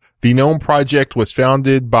GNOME. The GNOME project was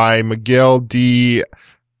founded by Miguel de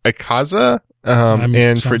Icaza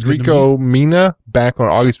and Federico Mina back on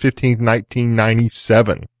August 15th,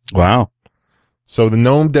 1997. Wow. So the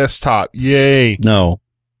GNOME desktop, yay. No.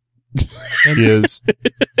 Is,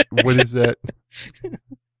 what is that?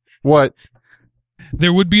 What?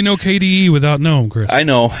 There would be no KDE without GNOME, Chris. I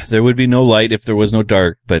know. There would be no light if there was no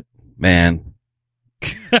dark, but man,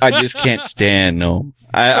 I just can't stand GNOME.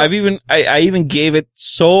 I even gave it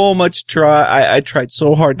so much try. I tried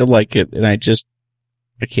so hard to like it, and I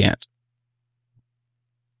can't.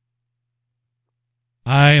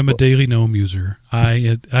 I am a daily GNOME user.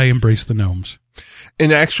 I embrace the gnomes.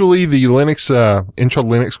 And actually, the Linux, intro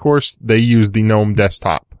Linux course, they use the GNOME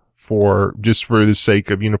desktop for the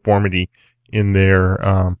sake of uniformity in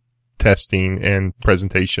their, testing and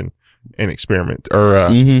presentation and experiment or,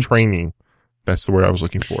 training. That's the word I was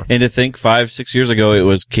looking for. And to think 5-6 years ago, it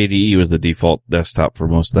was KDE was the default desktop for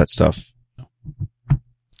most of that stuff.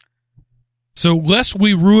 So, lest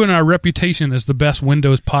we ruin our reputation as the best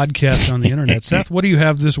Windows podcast on the internet, Seth, what do you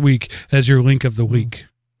have this week as your link of the week?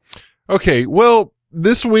 Okay, well,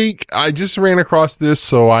 this week I just ran across this,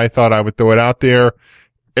 so I thought I would throw it out there.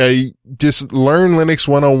 Just learn Linux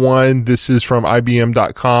 101. This is from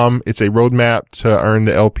IBM.com. It's a roadmap to earn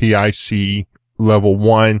the LPIC level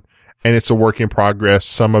 1, and it's a work in progress.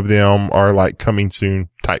 Some of them are like coming soon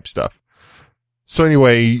type stuff. So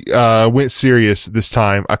anyway, went serious this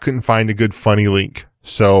time. I couldn't find a good funny link.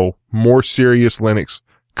 So more serious Linux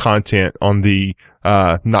content on the,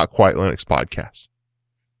 Not Quite Linux podcast.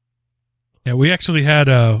 Yeah, we actually had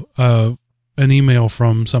an email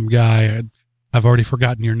from some guy. I've already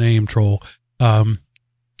forgotten your name, Troll,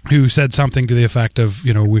 who said something to the effect of,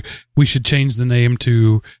 we should change the name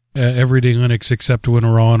to Everyday Linux except when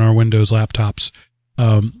we're on our Windows laptops.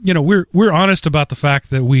 We're honest about the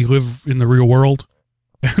fact that we live in the real world,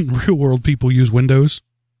 and real world people use Windows.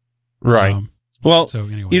 Right. So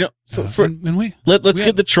anyway, let's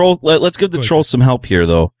give the troll some help here,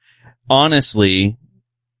 though. Honestly,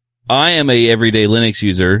 I am a everyday Linux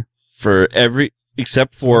user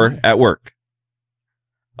except for at work.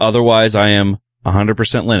 Otherwise, I am 100%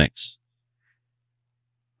 Linux.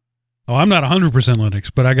 Oh, I'm not 100%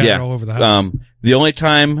 Linux, but I got it all over the house. The only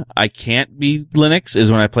time I can't be Linux is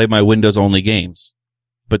when I play my Windows-only games.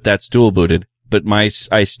 But that's dual-booted. But I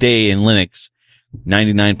stay in Linux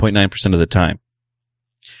 99.9% of the time.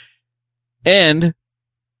 And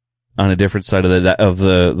on a different side of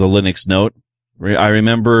the Linux note, I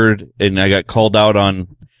remembered, and I got called out on,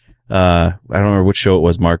 I don't remember which show it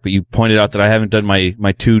was, Mark, but you pointed out that I haven't done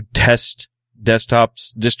my 2 test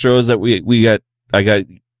desktops distros that I got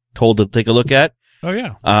told to take a look at. Oh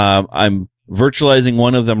yeah. I'm virtualizing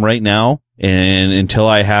one of them right now, and until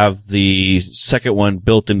I have the second one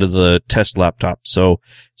built into the test laptop. So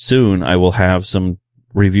soon I will have some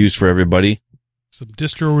reviews for everybody. Some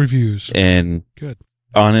distro reviews. And good.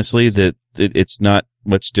 Honestly, it's not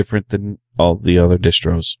much different than all the other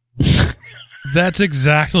distros. That's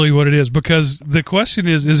exactly what it is, because the question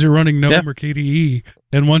is it running GNOME or KDE?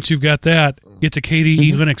 And once you've got that, it's a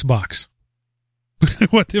KDE Linux box.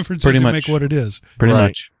 What difference does it make what it is? Pretty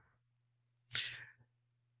much.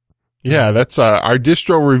 Yeah, that's our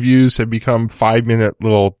distro reviews have become 5-minute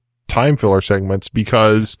little time filler segments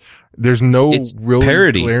because there's no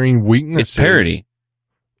really glaring weaknesses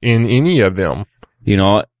in any of them.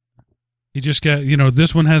 You just got,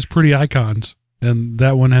 this one has pretty icons and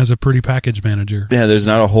that one has a pretty package manager. Yeah, there's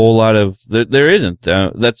not a whole lot of, there isn't.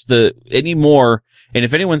 That's anymore. And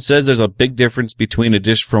if anyone says there's a big difference between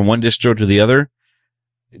from one distro to the other,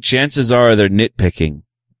 chances are they're nitpicking,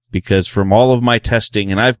 because from all of my testing,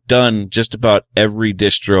 and I've done just about every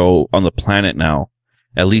distro on the planet now,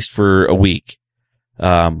 at least for a week.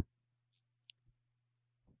 That's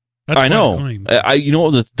I know.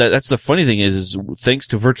 That's the funny thing is thanks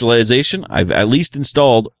to virtualization, I've at least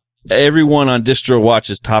installed everyone on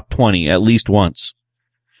DistroWatch's top 20 at least once.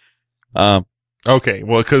 Okay,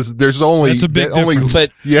 well, because there's only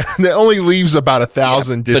that only leaves about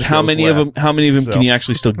 1,000 distros. But how many of them can you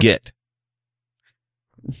actually still get?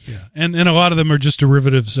 Yeah, and a lot of them are just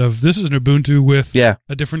derivatives of this is an Ubuntu with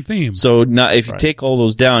a different theme. So if you take all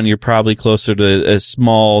those down, you're probably closer to a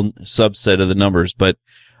small subset of the numbers. But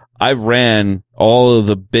I've ran all of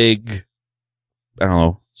the big, I don't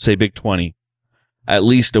know, say big 20, at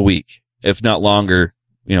least a week, if not longer.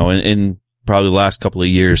 In probably the last couple of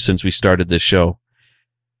years since we started this show.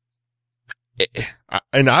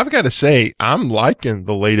 And I've got to say, I'm liking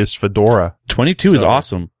the latest Fedora. 22 is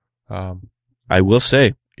awesome. I will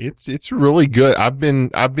say it's really good. I've been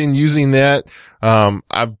using that.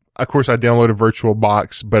 Of course I downloaded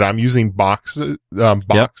VirtualBox, but I'm using Box on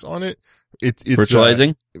it. It's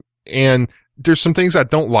virtualizing. And there's some things I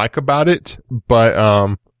don't like about it,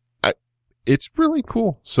 but it's really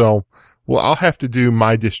cool. So, I'll have to do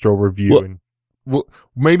my distro review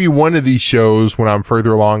maybe one of these shows when I'm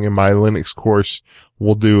further along in my Linux course,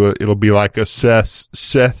 it'll be like a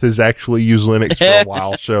Seth has actually used Linux for a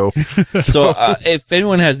while show. So, if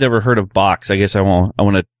anyone has never heard of Box, I guess I want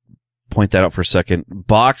to point that out for a second.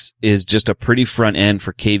 Box is just a pretty front end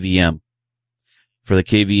for KVM, for the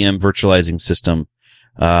KVM virtualizing system.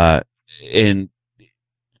 And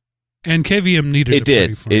KVM needed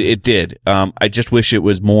it. It did. I just wish it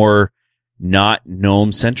was more not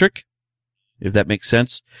GNOME centric, if that makes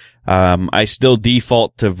sense. I still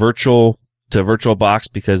default to virtual to VirtualBox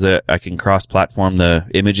because I can cross-platform the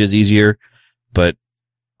images easier. But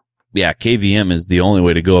yeah, KVM is the only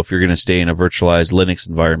way to go if you're going to stay in a virtualized Linux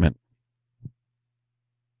environment.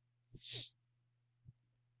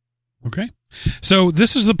 Okay. So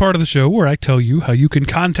this is the part of the show where I tell you how you can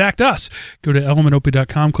contact us. Go to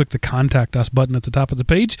elementop.com, click the Contact Us button at the top of the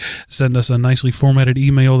page. Send us a nicely formatted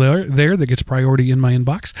email there that gets priority in my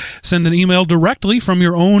inbox. Send an email directly from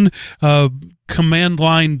your own command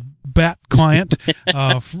line bat client to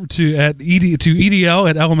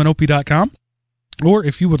edl@elementop.com. Or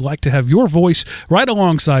if you would like to have your voice right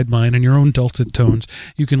alongside mine in your own dulcet tones,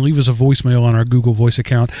 you can leave us a voicemail on our Google Voice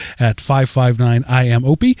account at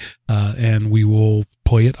 559-IAM-OPI, and we will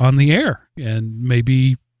play it on the air and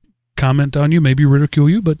maybe comment on you, maybe ridicule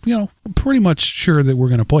you, but, I'm pretty much sure that we're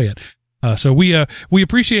going to play it. So we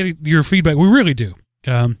appreciate your feedback. We really do.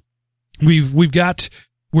 We're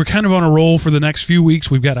kind of on a roll for the next few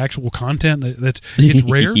weeks. We've got actual content it's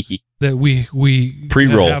rare that we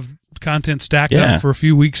pre-roll have content stacked up for a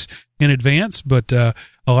few weeks in advance, but a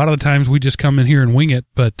lot of the times we just come in here and wing it.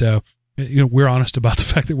 But we're honest about the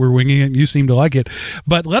fact that we're winging it, and you seem to like it.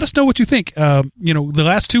 But let us know what you think. The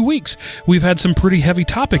last 2 weeks we've had some pretty heavy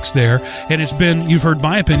topics there, and it's been, you've heard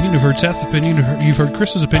my opinion, you've heard Seth's opinion, you've heard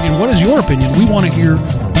Chris's opinion. What is your opinion? We want to hear you.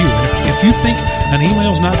 And if you think an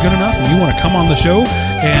email's not good enough and you want to come on the show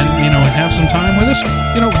and have some time with us,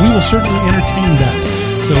 we will certainly entertain that.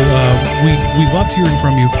 So we loved hearing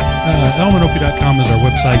from you. elementop.com is our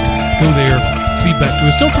website. Go there, feedback to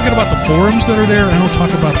us. Don't forget about the forums that are there. I don't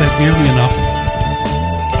talk about that nearly enough.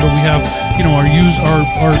 But we have, our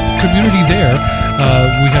community there.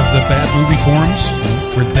 We have the Bad Movie Forums,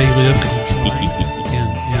 where they live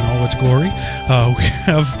in all its glory.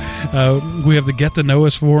 We have the Get to Know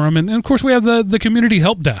Us forum, and of course we have the community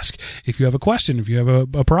help desk. If you have a question, if you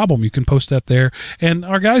have a problem, you can post that there. And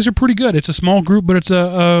our guys are pretty good. It's a small group, but it's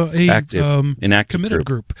an active committed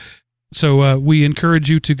group. So we encourage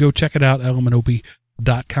you to go check it out,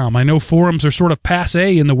 elementop.com. I know forums are sort of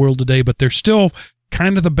passé in the world today, but they're still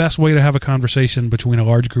kind of the best way to have a conversation between a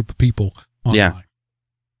large group of people online. Yeah.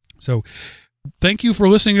 So thank you for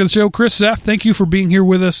listening to the show, Chris, Seth. Thank you for being here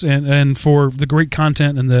with us and for the great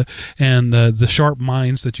content and the sharp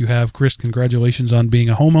minds that you have. Chris, congratulations on being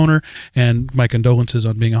a homeowner, and my condolences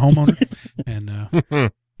on being a homeowner. And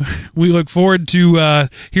we look forward to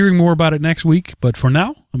hearing more about it next week. But for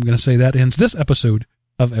now, I'm going to say that ends this episode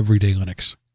of Everyday Linux.